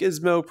running the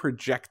Gizmo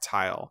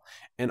projectile.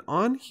 And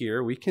on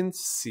here we can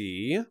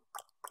see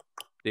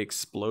the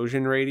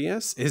explosion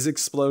radius is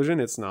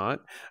explosion. It's not.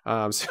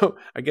 So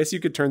I guess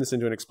you could turn this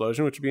into an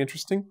explosion, which would be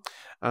interesting.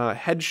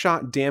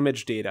 Headshot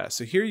damage data.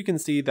 So here you can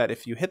see that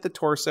if you hit the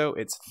torso,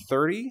 it's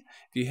 30.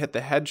 If you hit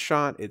the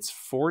headshot, it's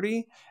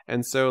 40.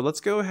 And so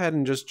let's go ahead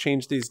and just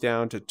change these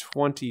down to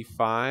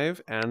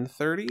 25 and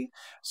 30.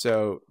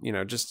 So, you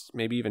know, just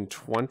maybe even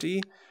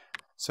 20.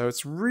 So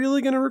it's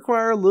really going to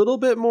require a little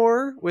bit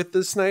more with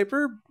the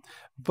sniper.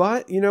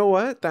 But you know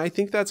what? I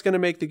think that's going to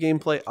make the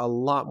gameplay a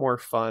lot more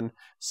fun.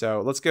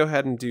 So let's go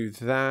ahead and do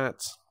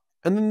that.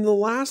 And then the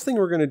last thing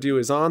we're going to do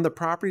is on the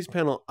properties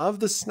panel of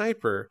the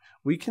sniper,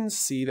 we can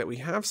see that we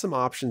have some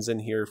options in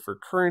here for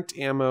current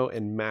ammo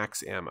and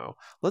max ammo.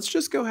 Let's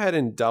just go ahead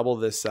and double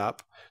this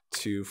up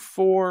to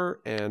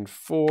 4, and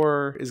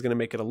 4 is going to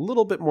make it a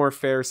little bit more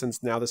fair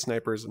since now the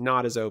sniper is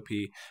not as OP.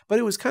 But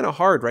it was kind of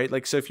hard, right?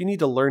 Like, so if you need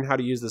to learn how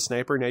to use the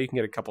sniper, now you can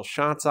get a couple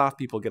shots off.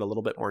 People get a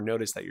little bit more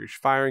notice that you're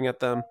firing at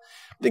them.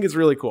 I think it's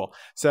really cool.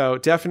 So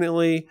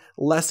definitely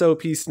less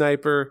OP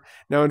sniper.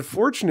 Now,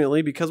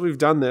 unfortunately, because we've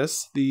done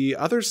this, the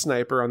other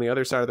sniper on the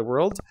other side of the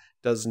world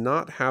does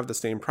not have the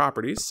same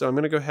properties. So I'm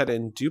going to go ahead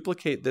and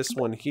duplicate this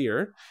one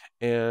here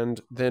and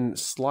then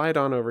slide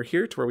on over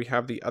here to where we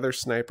have the other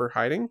sniper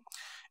hiding.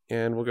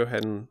 And we'll go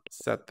ahead and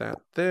set that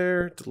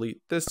there,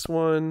 delete this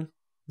one.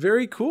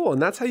 Very cool. And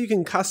that's how you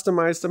can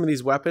customize some of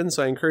these weapons.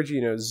 So I encourage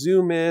you,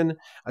 zoom in,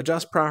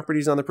 adjust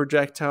properties on the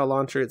projectile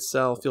launcher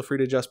itself. Feel free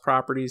to adjust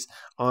properties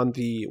on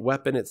the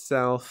weapon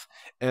itself.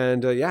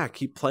 And yeah,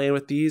 keep playing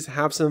with these,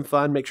 have some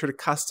fun, make sure to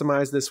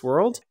customize this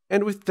world.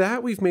 And with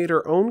that, we've made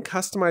our own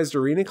customized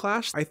arena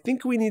clash. I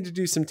think we need to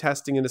do some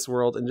testing in this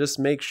world and just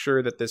make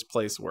sure that this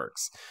place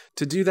works.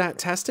 To do that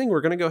testing, we're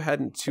going to go ahead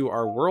into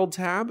our world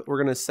tab.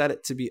 We're going to set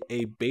it to be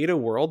a beta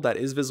world that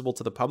is visible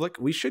to the public.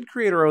 We should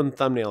create our own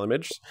thumbnail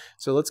image.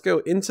 So let's go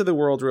into the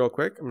world real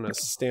quick. I'm going to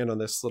stand on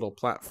this little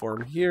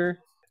platform here.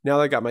 Now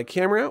that I got my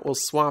camera out, we'll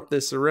swap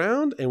this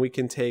around and we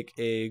can take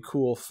a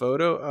cool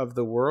photo of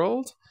the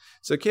world.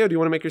 So Keo, do you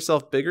want to make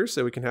yourself bigger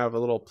so we can have a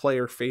little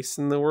player face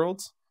in the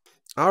world?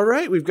 All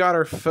right, we've got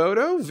our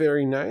photo.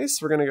 Very nice.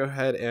 We're going to go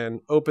ahead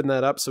and open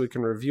that up so we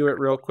can review it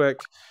real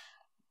quick.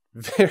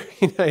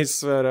 Very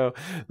nice photo.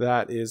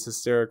 That is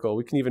hysterical.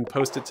 We can even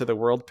post it to the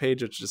world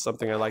page, which is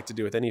something I like to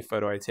do with any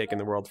photo I take in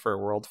the world for a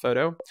world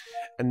photo.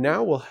 And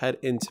now we'll head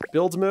into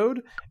build mode.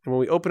 And when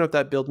we open up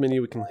that build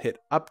menu, we can hit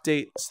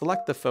update,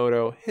 select the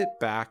photo, hit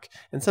back.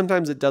 And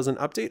sometimes it doesn't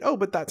update. Oh,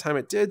 but that time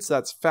it did. So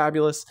that's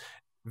fabulous.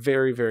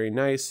 Very, very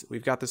nice.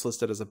 We've got this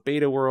listed as a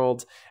beta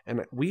world.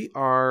 And we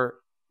are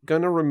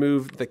going to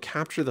remove the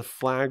capture the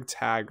flag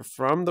tag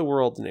from the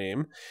world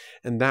name,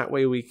 and that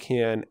way we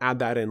can add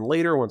that in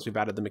later once we've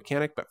added the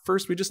mechanic. But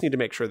first we just need to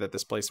make sure that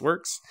this place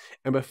works.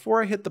 And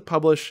before I hit the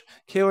publish,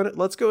 Kaylin,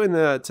 let's go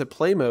into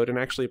play mode and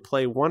actually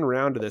play one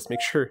round of this,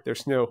 make sure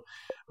there's no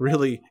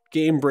really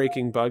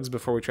game-breaking bugs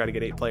before we try to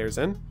get 8 players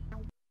in.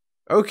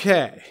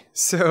 Okay,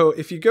 so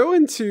if you go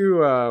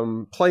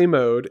into play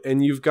mode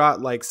and you've got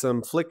like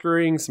some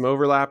flickering, some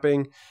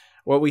overlapping,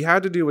 what we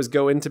had to do was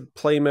go into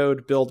play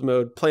mode,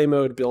 play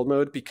mode, build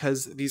mode,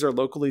 because these are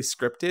locally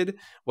scripted.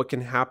 What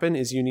can happen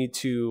is you need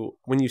to,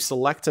 when you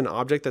select an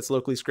object that's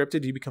locally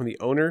scripted, you become the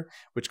owner,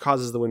 which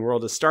causes the when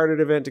world is started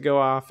event to go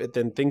off. It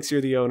then thinks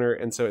you're the owner,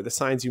 and so it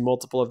assigns you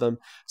multiple of them.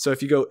 So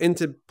if you go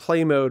into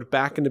play mode,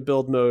 back into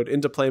build mode,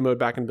 into play mode,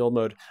 back into build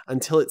mode,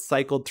 until it's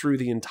cycled through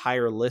the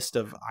entire list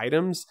of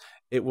items,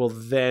 it will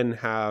then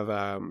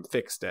have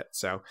fixed it.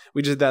 So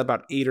we just did that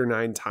about 8 or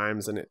 9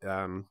 times, and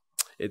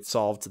it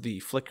solved the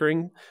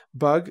flickering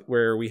bug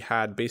where we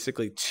had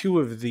basically 2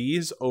 of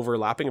these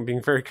overlapping. I'm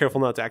being very careful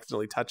not to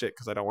accidentally touch it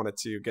because I don't want it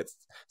to get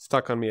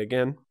stuck on me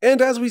again.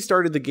 And as we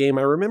started the game,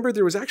 I remember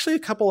there was actually a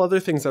couple other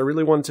things I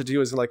really wanted to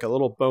do as like a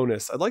little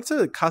bonus. I'd like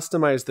to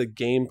customize the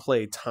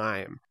gameplay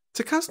time.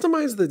 To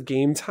customize the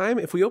game time,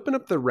 if we open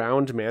up the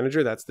round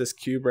manager, that's this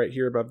cube right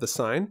here above the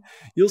sign,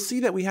 you'll see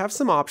that we have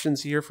some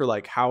options here for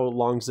like how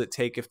long does it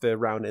take if the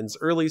round ends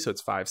early, so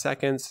it's 5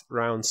 seconds.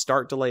 Round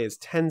start delay is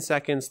 10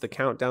 seconds, the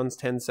countdown's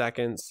 10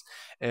 seconds.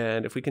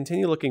 And if we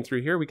continue looking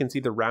through here, we can see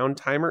the round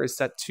timer is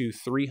set to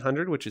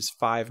 300, which is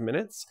 5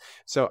 minutes.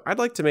 So I'd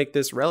like to make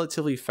this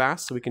relatively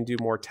fast so we can do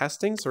more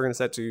testing. So we're gonna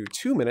set to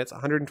 2 minutes,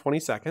 120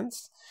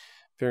 seconds.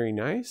 Very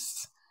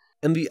nice.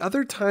 And the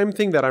other time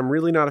thing that I'm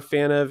really not a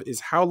fan of is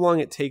how long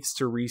it takes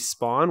to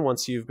respawn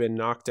once you've been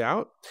knocked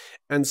out.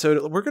 And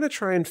so we're going to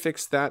try and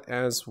fix that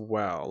as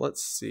well.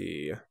 Let's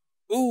see.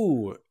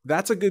 Ooh,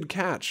 that's a good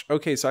catch.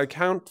 Okay, so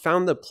I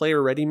found the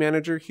player ready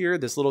manager here,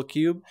 this little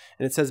cube,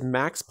 and it says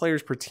max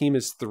players per team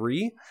is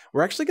 3.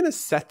 We're actually going to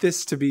set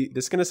this to be,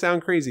 this is going to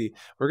sound crazy,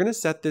 we're going to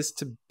set this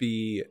to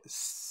be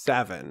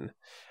 7.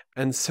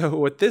 And so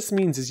what this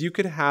means is you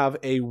could have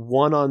a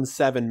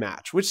 1-on-7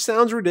 match, which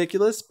sounds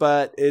ridiculous,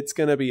 but it's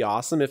going to be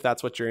awesome if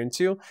that's what you're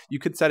into. You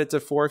could set it to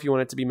 4 if you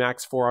want it to be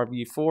max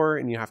 4v4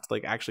 and you have to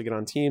like actually get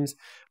on teams.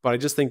 But I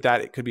just think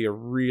that it could be a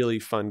really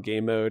fun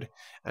game mode.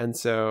 And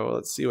so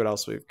let's see what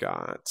else we've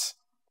got.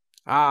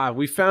 Ah,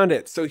 we found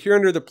it. So here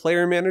under the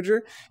player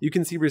manager, you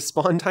can see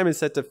respawn time is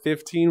set to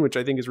 15, which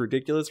I think is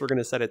ridiculous. We're going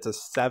to set it to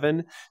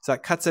 7. So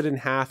that cuts it in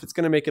half. It's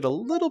going to make it a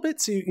little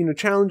bit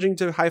challenging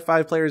to high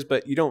five players,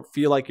 but you don't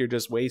feel like you're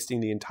just wasting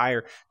the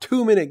entire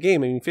 2-minute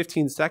game. I mean,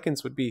 15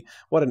 seconds would be,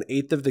 what, an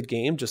eighth of the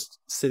game just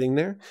sitting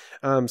there.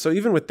 So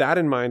even with that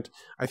in mind,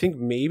 I think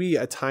maybe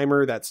a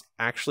timer that's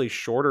actually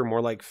shorter,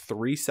 more like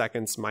 3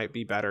 seconds might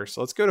be better.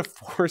 So let's go to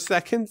 4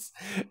 seconds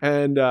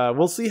and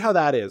we'll see how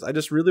that is. I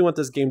just really want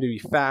this game to be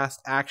fast,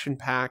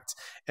 action-packed,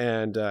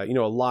 and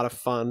a lot of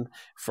fun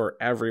for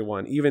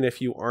everyone. Even if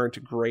you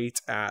aren't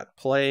great at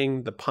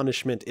playing, the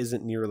punishment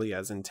isn't nearly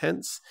as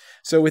intense.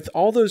 So with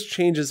all those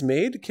changes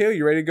made, KO,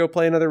 you ready to go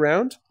play another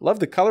round? Love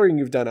the coloring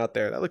you've done out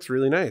there. That looks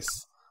really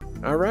nice.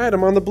 All right,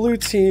 I'm on the blue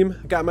team.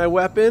 Got my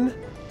weapon.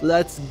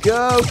 Let's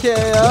go,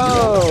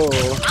 KO!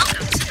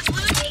 Welcome to the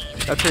blue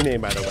team. That's her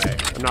name, by the way.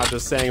 I'm not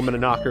just saying I'm gonna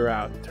knock her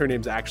out. Her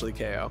name's actually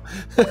KO.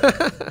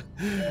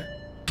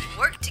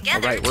 Work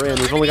together. All right, we're in.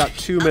 We've only got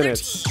 2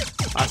 minutes.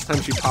 Last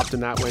time she popped in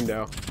that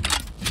window.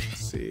 Let's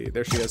see,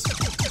 there she is.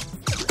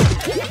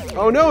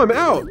 Oh no, I'm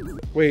out.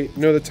 Wait,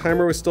 no, the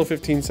timer was still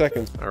 15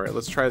 seconds. All right,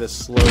 let's try the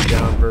slowed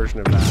down version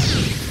of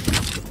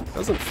that.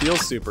 Doesn't feel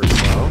super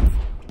slow.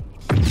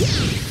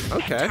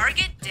 Okay.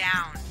 Target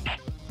down.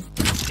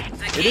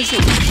 It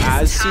isn't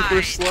as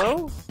super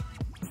slow,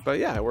 but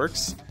yeah, it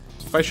works.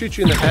 If I shoot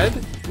you in the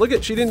head, look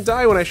at, she didn't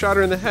die when I shot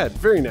her in the head.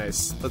 Very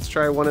nice. Let's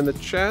try one in the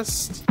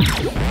chest.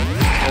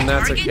 And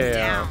that's a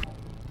KO.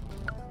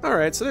 All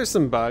right, so there's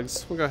some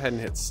bugs. We'll go ahead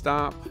and hit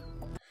stop.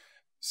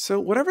 So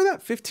whatever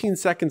that 15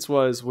 seconds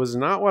was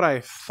not what I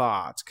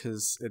thought,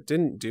 because it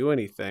didn't do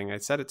anything. I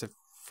set it to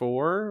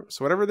 4.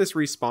 So whatever this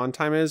respawn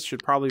time is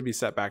should probably be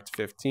set back to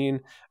 15.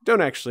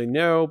 Don't actually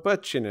know,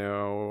 but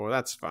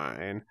that's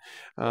fine.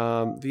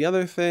 The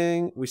other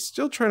thing, we're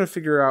still trying to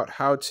figure out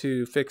how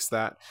to fix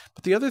that.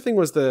 But the other thing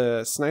was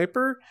the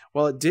sniper.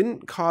 While it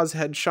didn't cause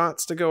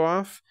headshots to go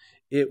off,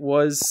 it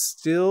was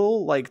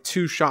still like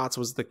 2 shots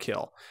was the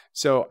kill.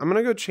 So I'm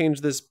gonna go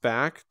change this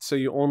back so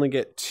you only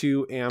get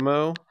 2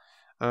 ammo.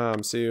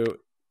 So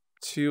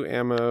 2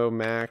 ammo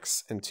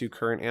max and 2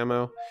 current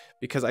ammo,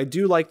 because I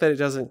do like that it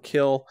doesn't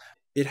kill.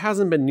 It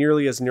hasn't been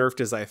nearly as nerfed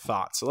as I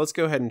thought. So let's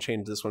go ahead and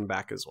change this one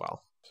back as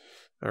well.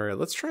 All right,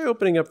 let's try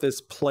opening up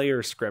this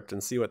player script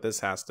and see what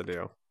this has to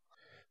do.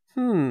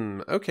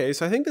 Okay,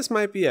 so I think this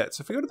might be it.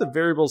 So if we go to the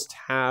variables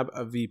tab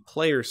of the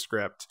player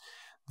script,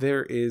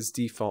 there is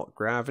default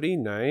gravity,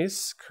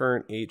 nice.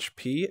 Current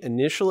HP,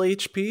 initial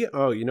HP.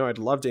 Oh, I'd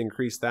love to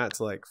increase that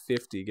to like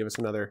 50. Give us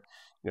another,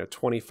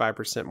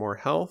 25% more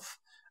health.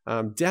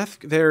 Death,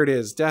 there it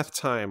is, death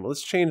time.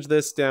 Let's change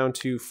this down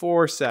to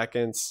 4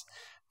 seconds.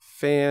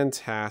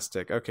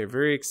 Fantastic. Okay,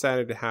 very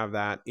excited to have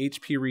that.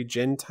 HP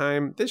regen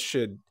time, this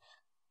should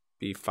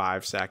be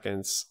 5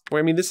 seconds. Well,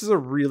 I mean, this is a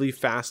really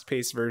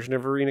fast-paced version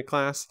of Arena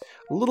Class,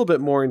 a little bit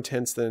more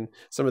intense than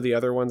some of the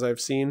other ones I've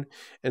seen.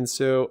 And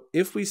so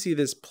if we see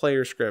this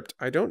player script,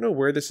 I don't know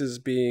where this is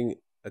being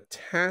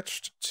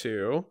attached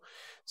to.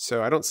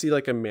 So I don't see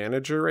like a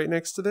manager right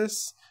next to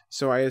this.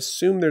 So I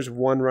assume there's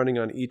one running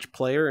on each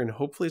player, and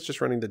hopefully it's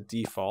just running the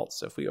default.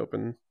 So if we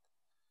open,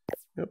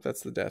 nope, that's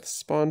the death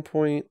spawn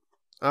point.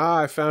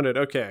 Ah, I found it.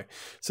 Okay,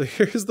 so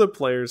here's the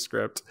player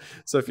script.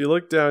 So if you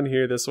look down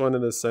here, this one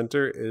in the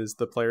center is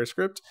the player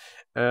script.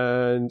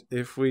 And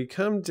if we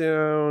come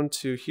down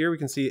to here, we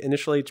can see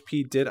initial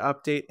HP did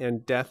update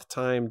and death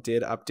time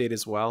did update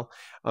as well.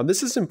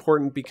 This is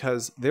important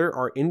because there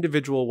are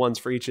individual ones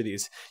for each of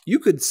these. You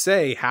could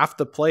say half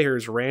the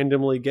players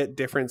randomly get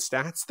different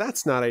stats.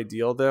 That's not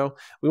ideal though.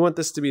 We want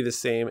this to be the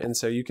same. And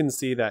so you can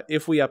see that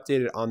if we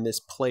update it on this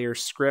player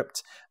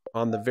script,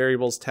 on the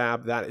variables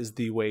tab, that is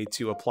the way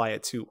to apply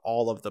it to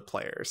all of the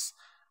players.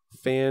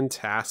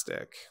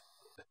 Fantastic.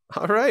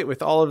 All right,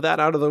 with all of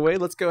that out of the way,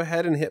 let's go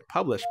ahead and hit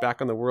publish.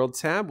 Back on the world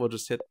tab, we'll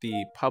just hit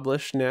the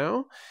publish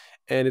now,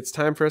 and it's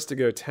time for us to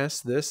go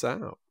test this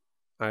out.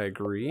 I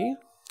agree.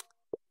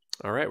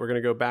 All right, we're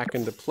going to go back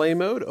into play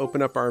mode,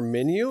 open up our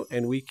menu,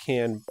 and we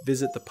can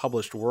visit the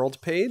published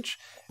world page,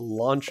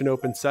 launch an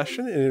open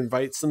session, and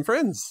invite some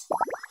friends.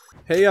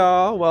 Hey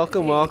y'all,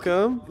 welcome,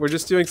 welcome. We're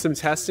just doing some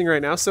testing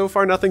right now. So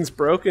far nothing's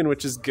broken,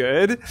 which is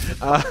good.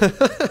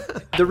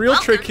 The real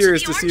trick here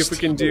is to see if we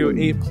can do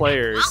 8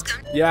 players.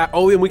 Yeah,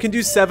 oh, and we can do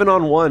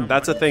 7-on-1.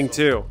 That's a thing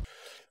too.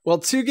 Well,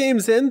 2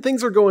 games in,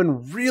 things are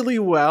going really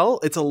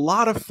well. It's a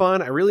lot of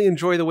fun. I really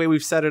enjoy the way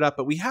we've set it up,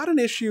 but we had an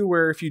issue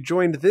where if you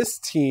joined this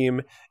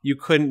team, you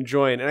couldn't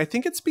join. And I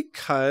think it's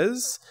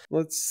because,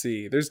 let's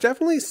see, there's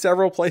definitely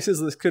several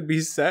places this could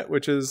be set,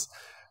 which is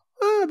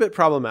a bit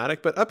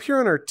problematic. But up here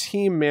on our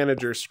team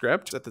manager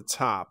script at the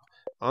top,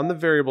 on the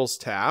variables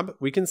tab,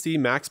 we can see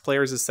max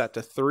players is set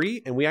to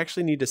 3, and we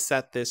actually need to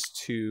set this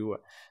to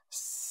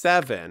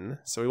 7.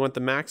 So we want the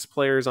max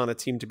players on a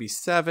team to be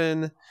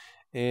 7.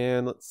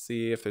 And let's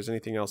see if there's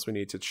anything else we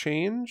need to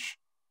change.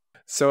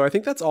 So I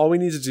think that's all we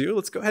need to do.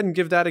 Let's go ahead and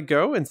give that a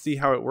go and see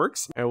how it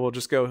works. And we'll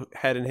just go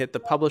ahead and hit the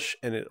publish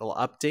and it'll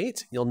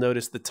update. You'll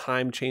notice the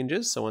time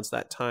changes. So once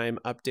that time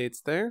updates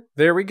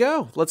there we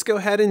go. Let's go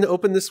ahead and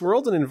open this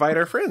world and invite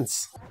our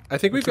friends. I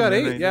think we've got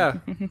 8, yeah.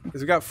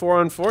 Because we got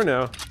 4-on-4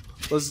 now.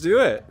 Let's do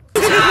it.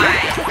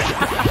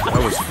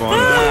 That was fun.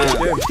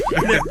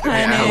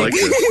 I like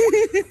this.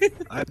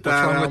 What's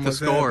wrong with the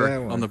score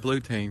on the blue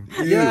team?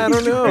 Yeah, I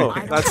don't know.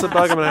 That's the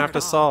bug I'm gonna have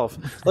to solve.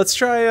 Let's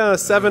try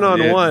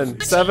 7-on-1.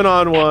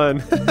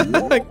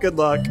 7-on-1. Good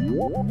luck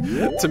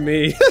to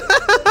me.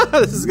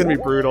 This is gonna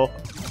be brutal.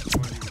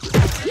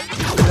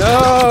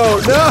 No,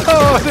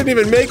 I didn't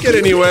even make it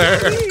anywhere.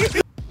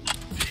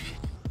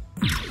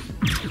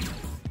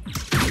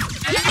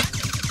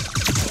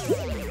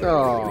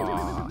 Oh.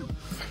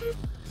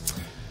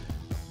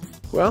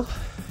 Well,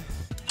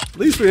 at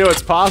least we know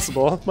it's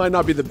possible. Might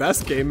not be the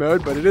best game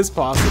mode, but it is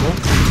possible.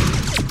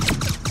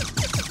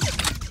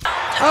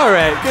 All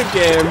right, good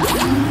game.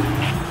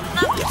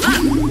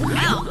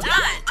 Well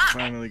done.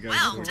 Finally got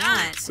Well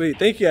done. Sweet,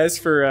 thank you guys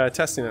for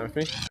testing that with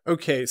me.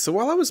 Okay, so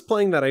while I was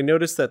playing that, I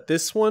noticed that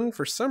this one,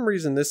 for some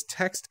reason, this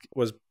text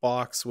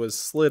box was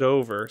slid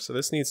over. So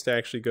this needs to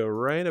actually go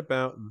right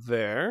about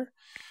there.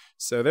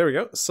 So there we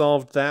go,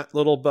 solved that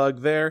little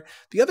bug there.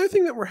 The other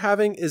thing that we're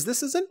having is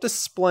this isn't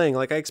displaying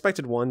like I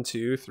expected 1,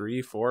 2,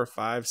 3, 4,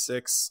 5,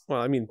 6.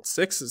 Well, I mean,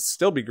 6 would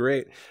still be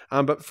great.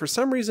 But for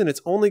some reason,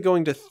 it's only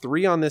going to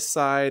 3 on this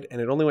side and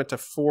it only went to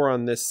 4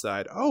 on this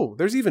side. Oh,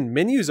 there's even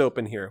menus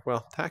open here.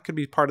 Well, that could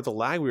be part of the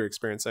lag we were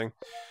experiencing.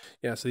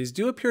 Yeah, so these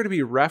do appear to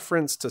be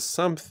referenced to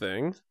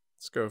something.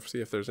 Let's go see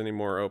if there's any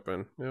more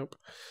open. Nope.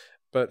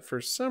 But for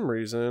some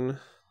reason,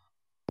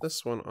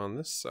 this one on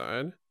this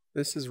side,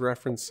 this is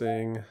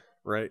referencing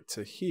right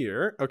to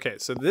here. Okay,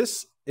 so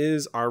this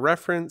is our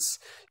reference.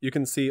 You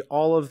can see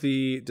all of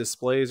the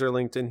displays are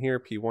linked in here,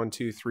 P1,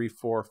 2, 3,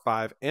 4,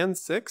 5, and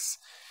 6,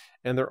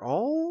 and they're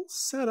all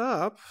set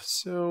up.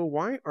 So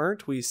why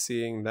aren't we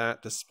seeing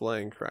that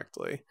displaying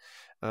correctly?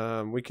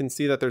 We can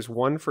see that there's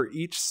 1 for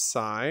each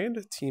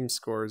side. Team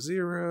score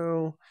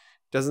 0.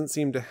 Doesn't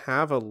seem to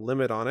have a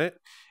limit on it.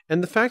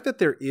 And the fact that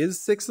there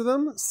is 6 of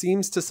them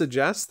seems to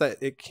suggest that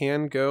it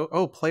can go,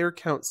 oh, player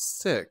count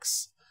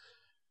 6.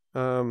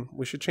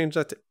 We should change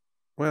that to,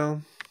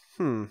 well,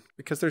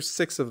 because there's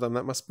 6 of them,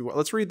 that must be what.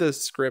 Let's read the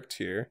script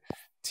here.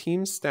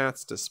 Team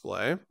stats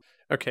display.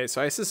 Okay,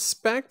 so I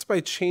suspect by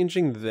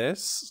changing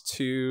this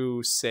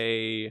to,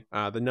 say,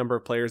 the number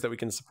of players that we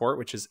can support,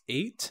 which is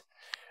 8,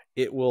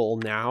 it will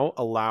now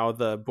allow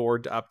the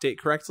board to update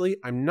correctly.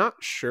 I'm not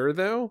sure,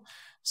 though.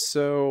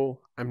 So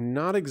I'm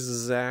not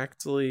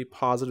exactly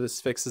positive this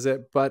fixes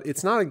it, but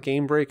it's not a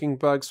game-breaking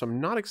bug, so I'm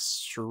not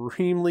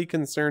extremely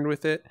concerned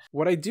with it.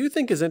 What I do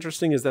think is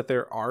interesting is that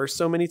there are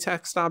so many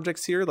text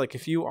objects here. Like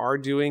if you are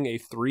doing a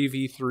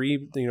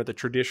 3v3, the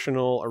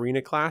traditional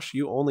arena clash,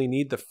 you only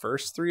need the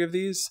first 3 of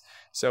these.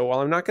 So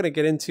while I'm not going to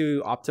get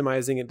into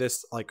optimizing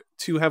this like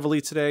too heavily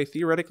today,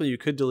 theoretically you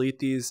could delete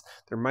these.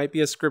 There might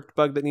be a script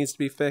bug that needs to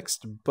be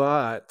fixed,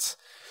 but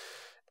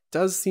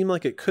does seem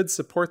like it could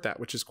support that,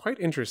 which is quite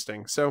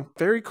interesting. So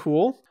very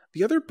cool.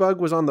 The other bug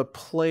was on the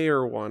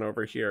player one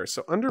over here.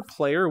 So under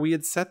player, we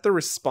had set the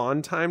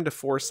respawn time to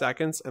 4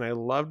 seconds, and I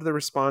loved the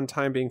respawn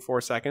time being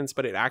 4 seconds,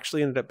 but it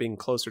actually ended up being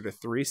closer to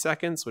 3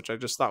 seconds, which I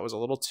just thought was a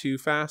little too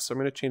fast. So I'm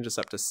going to change this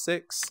up to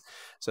 6.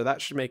 So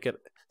that should make it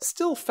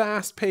still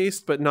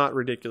fast-paced, but not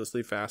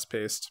ridiculously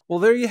fast-paced. Well,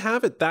 there you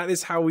have it. That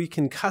is how we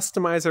can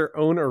customize our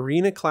own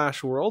Arena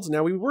Clash worlds.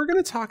 Now, we were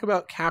going to talk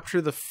about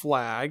capture the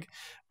flag,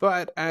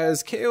 but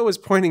as KO was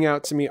pointing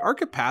out to me, our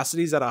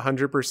capacity is at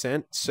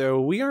 100%, so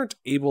we aren't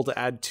able to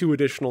add 2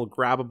 additional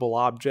grabbable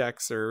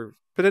objects or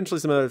potentially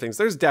some other things.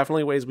 There's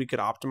definitely ways we could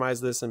optimize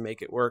this and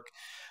make it work.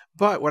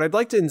 But what I'd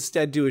like to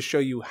instead do is show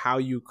you how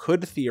you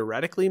could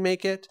theoretically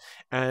make it,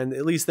 and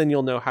at least then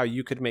you'll know how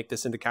you could make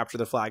this into capture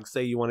the flag.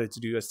 Say you wanted to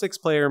do a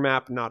 6-player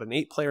map, not an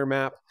 8-player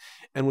map.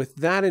 And with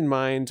that in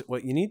mind,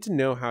 what you need to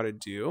know how to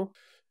do.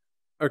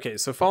 Okay,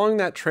 so following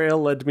that trail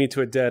led me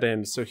to a dead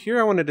end. So here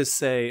I wanted to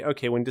say,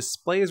 okay, when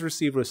display is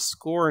received with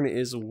score and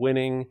is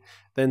winning,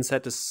 then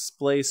set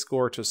display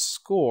score to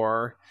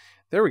score,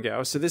 There we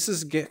go. So this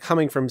is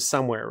coming from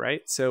somewhere,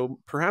 right? So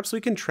perhaps we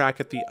can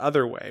track it the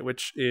other way,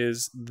 which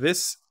is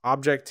this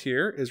object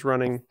here is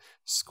running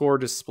score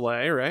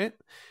display, right?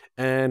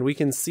 And we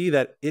can see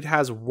that it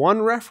has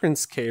one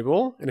reference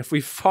cable. And if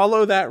we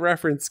follow that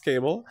reference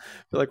cable, I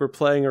feel like we're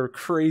playing a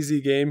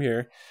crazy game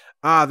here.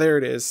 Ah, there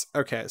it is.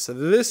 Okay, so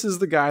this is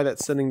the guy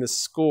that's sending the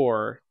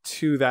score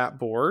to that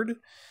board.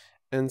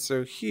 And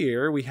so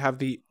here we have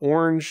the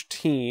orange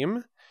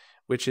team,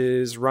 which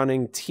is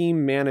running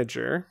team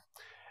manager.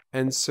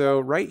 And so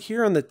right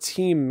here on the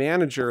team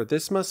manager,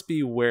 this must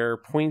be where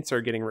points are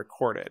getting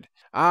recorded.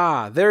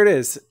 Ah, there it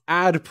is.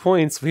 Add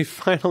points. We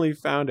finally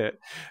found it.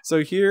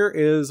 So here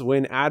is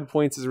when add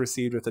points is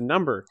received with a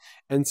number.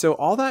 And so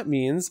all that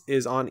means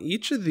is on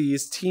each of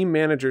these team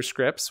manager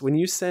scripts, when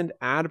you send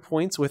add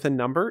points with a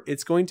number,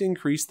 it's going to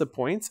increase the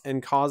points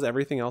and cause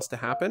everything else to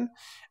happen.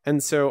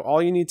 And so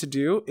all you need to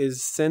do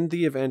is send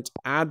the event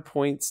add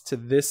points to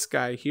this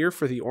guy here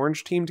for the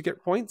orange team to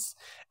get points,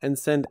 and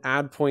send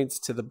add points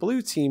to the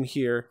blue team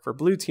here for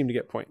blue team to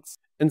get points.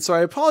 And so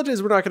I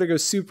apologize, we're not going to go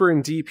super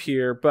in deep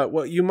here, but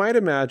what you might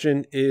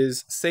imagine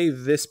is, say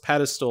this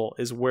pedestal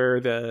is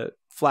where the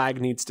flag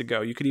needs to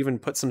go. You could even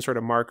put some sort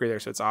of marker there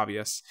so it's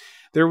obvious.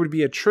 There would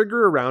be a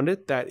trigger around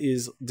it that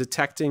is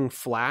detecting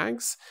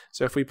flags.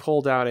 So if we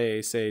pulled out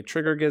a, say,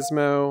 trigger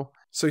gizmo,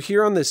 so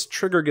here on this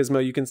trigger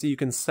gizmo, you can see you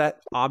can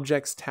set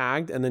objects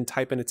tagged and then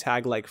type in a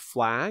tag like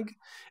flag.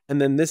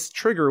 And then this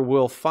trigger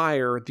will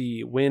fire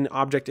the when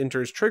object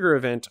enters trigger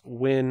event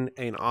when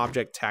an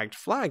object tagged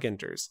flag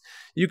enters.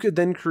 You could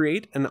then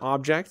create an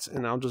object,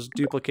 and I'll just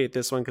duplicate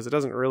this one because it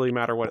doesn't really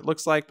matter what it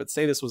looks like, but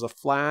say this was a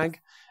flag.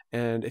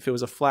 And if it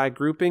was a flag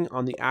grouping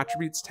on the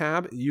attributes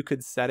tab, you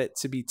could set it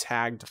to be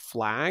tagged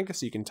flag.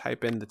 So you can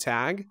type in the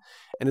tag.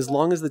 And as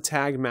long as the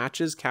tag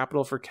matches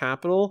capital for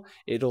capital,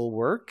 it'll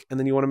work. And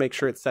then you want to make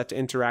sure it's set to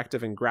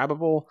interactive and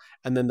grabbable.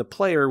 And then the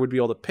player would be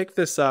able to pick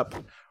this up,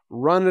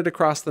 run it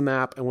across the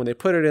map, and when they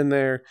put it in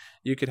there,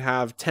 you could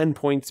have 10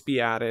 points be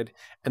added.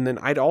 And then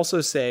I'd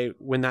also say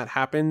when that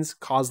happens,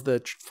 cause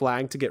the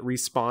flag to get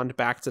respawned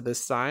back to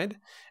this side.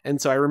 And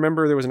so I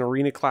remember there was an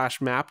Arena Clash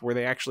map where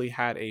they actually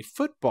had a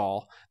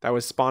football that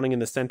was spawning in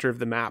the center of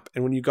the map.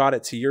 And when you got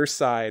it to your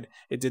side,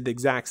 it did the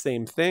exact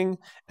same thing.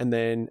 And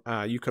then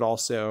you could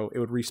also, it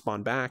would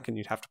respawn back and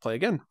you'd have to play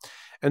again.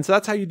 And so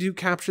that's how you do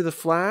capture the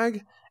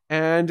flag.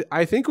 And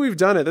I think we've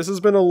done it. This has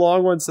been a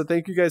long one, so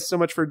thank you guys so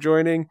much for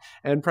joining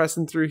and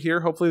pressing through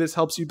here. Hopefully this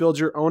helps you build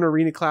your own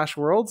Arena Clash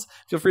worlds.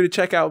 Feel free to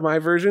check out my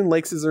version,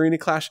 Laex' Arena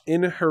Clash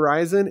in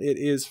Horizon. It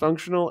is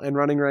functional and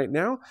running right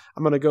now.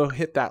 I'm going to go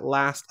hit that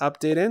last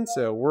update in,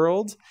 so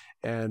world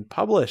and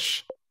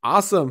publish.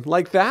 Awesome.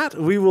 Like that,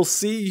 we will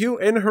see you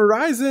in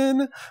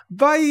Horizon.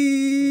 Bye!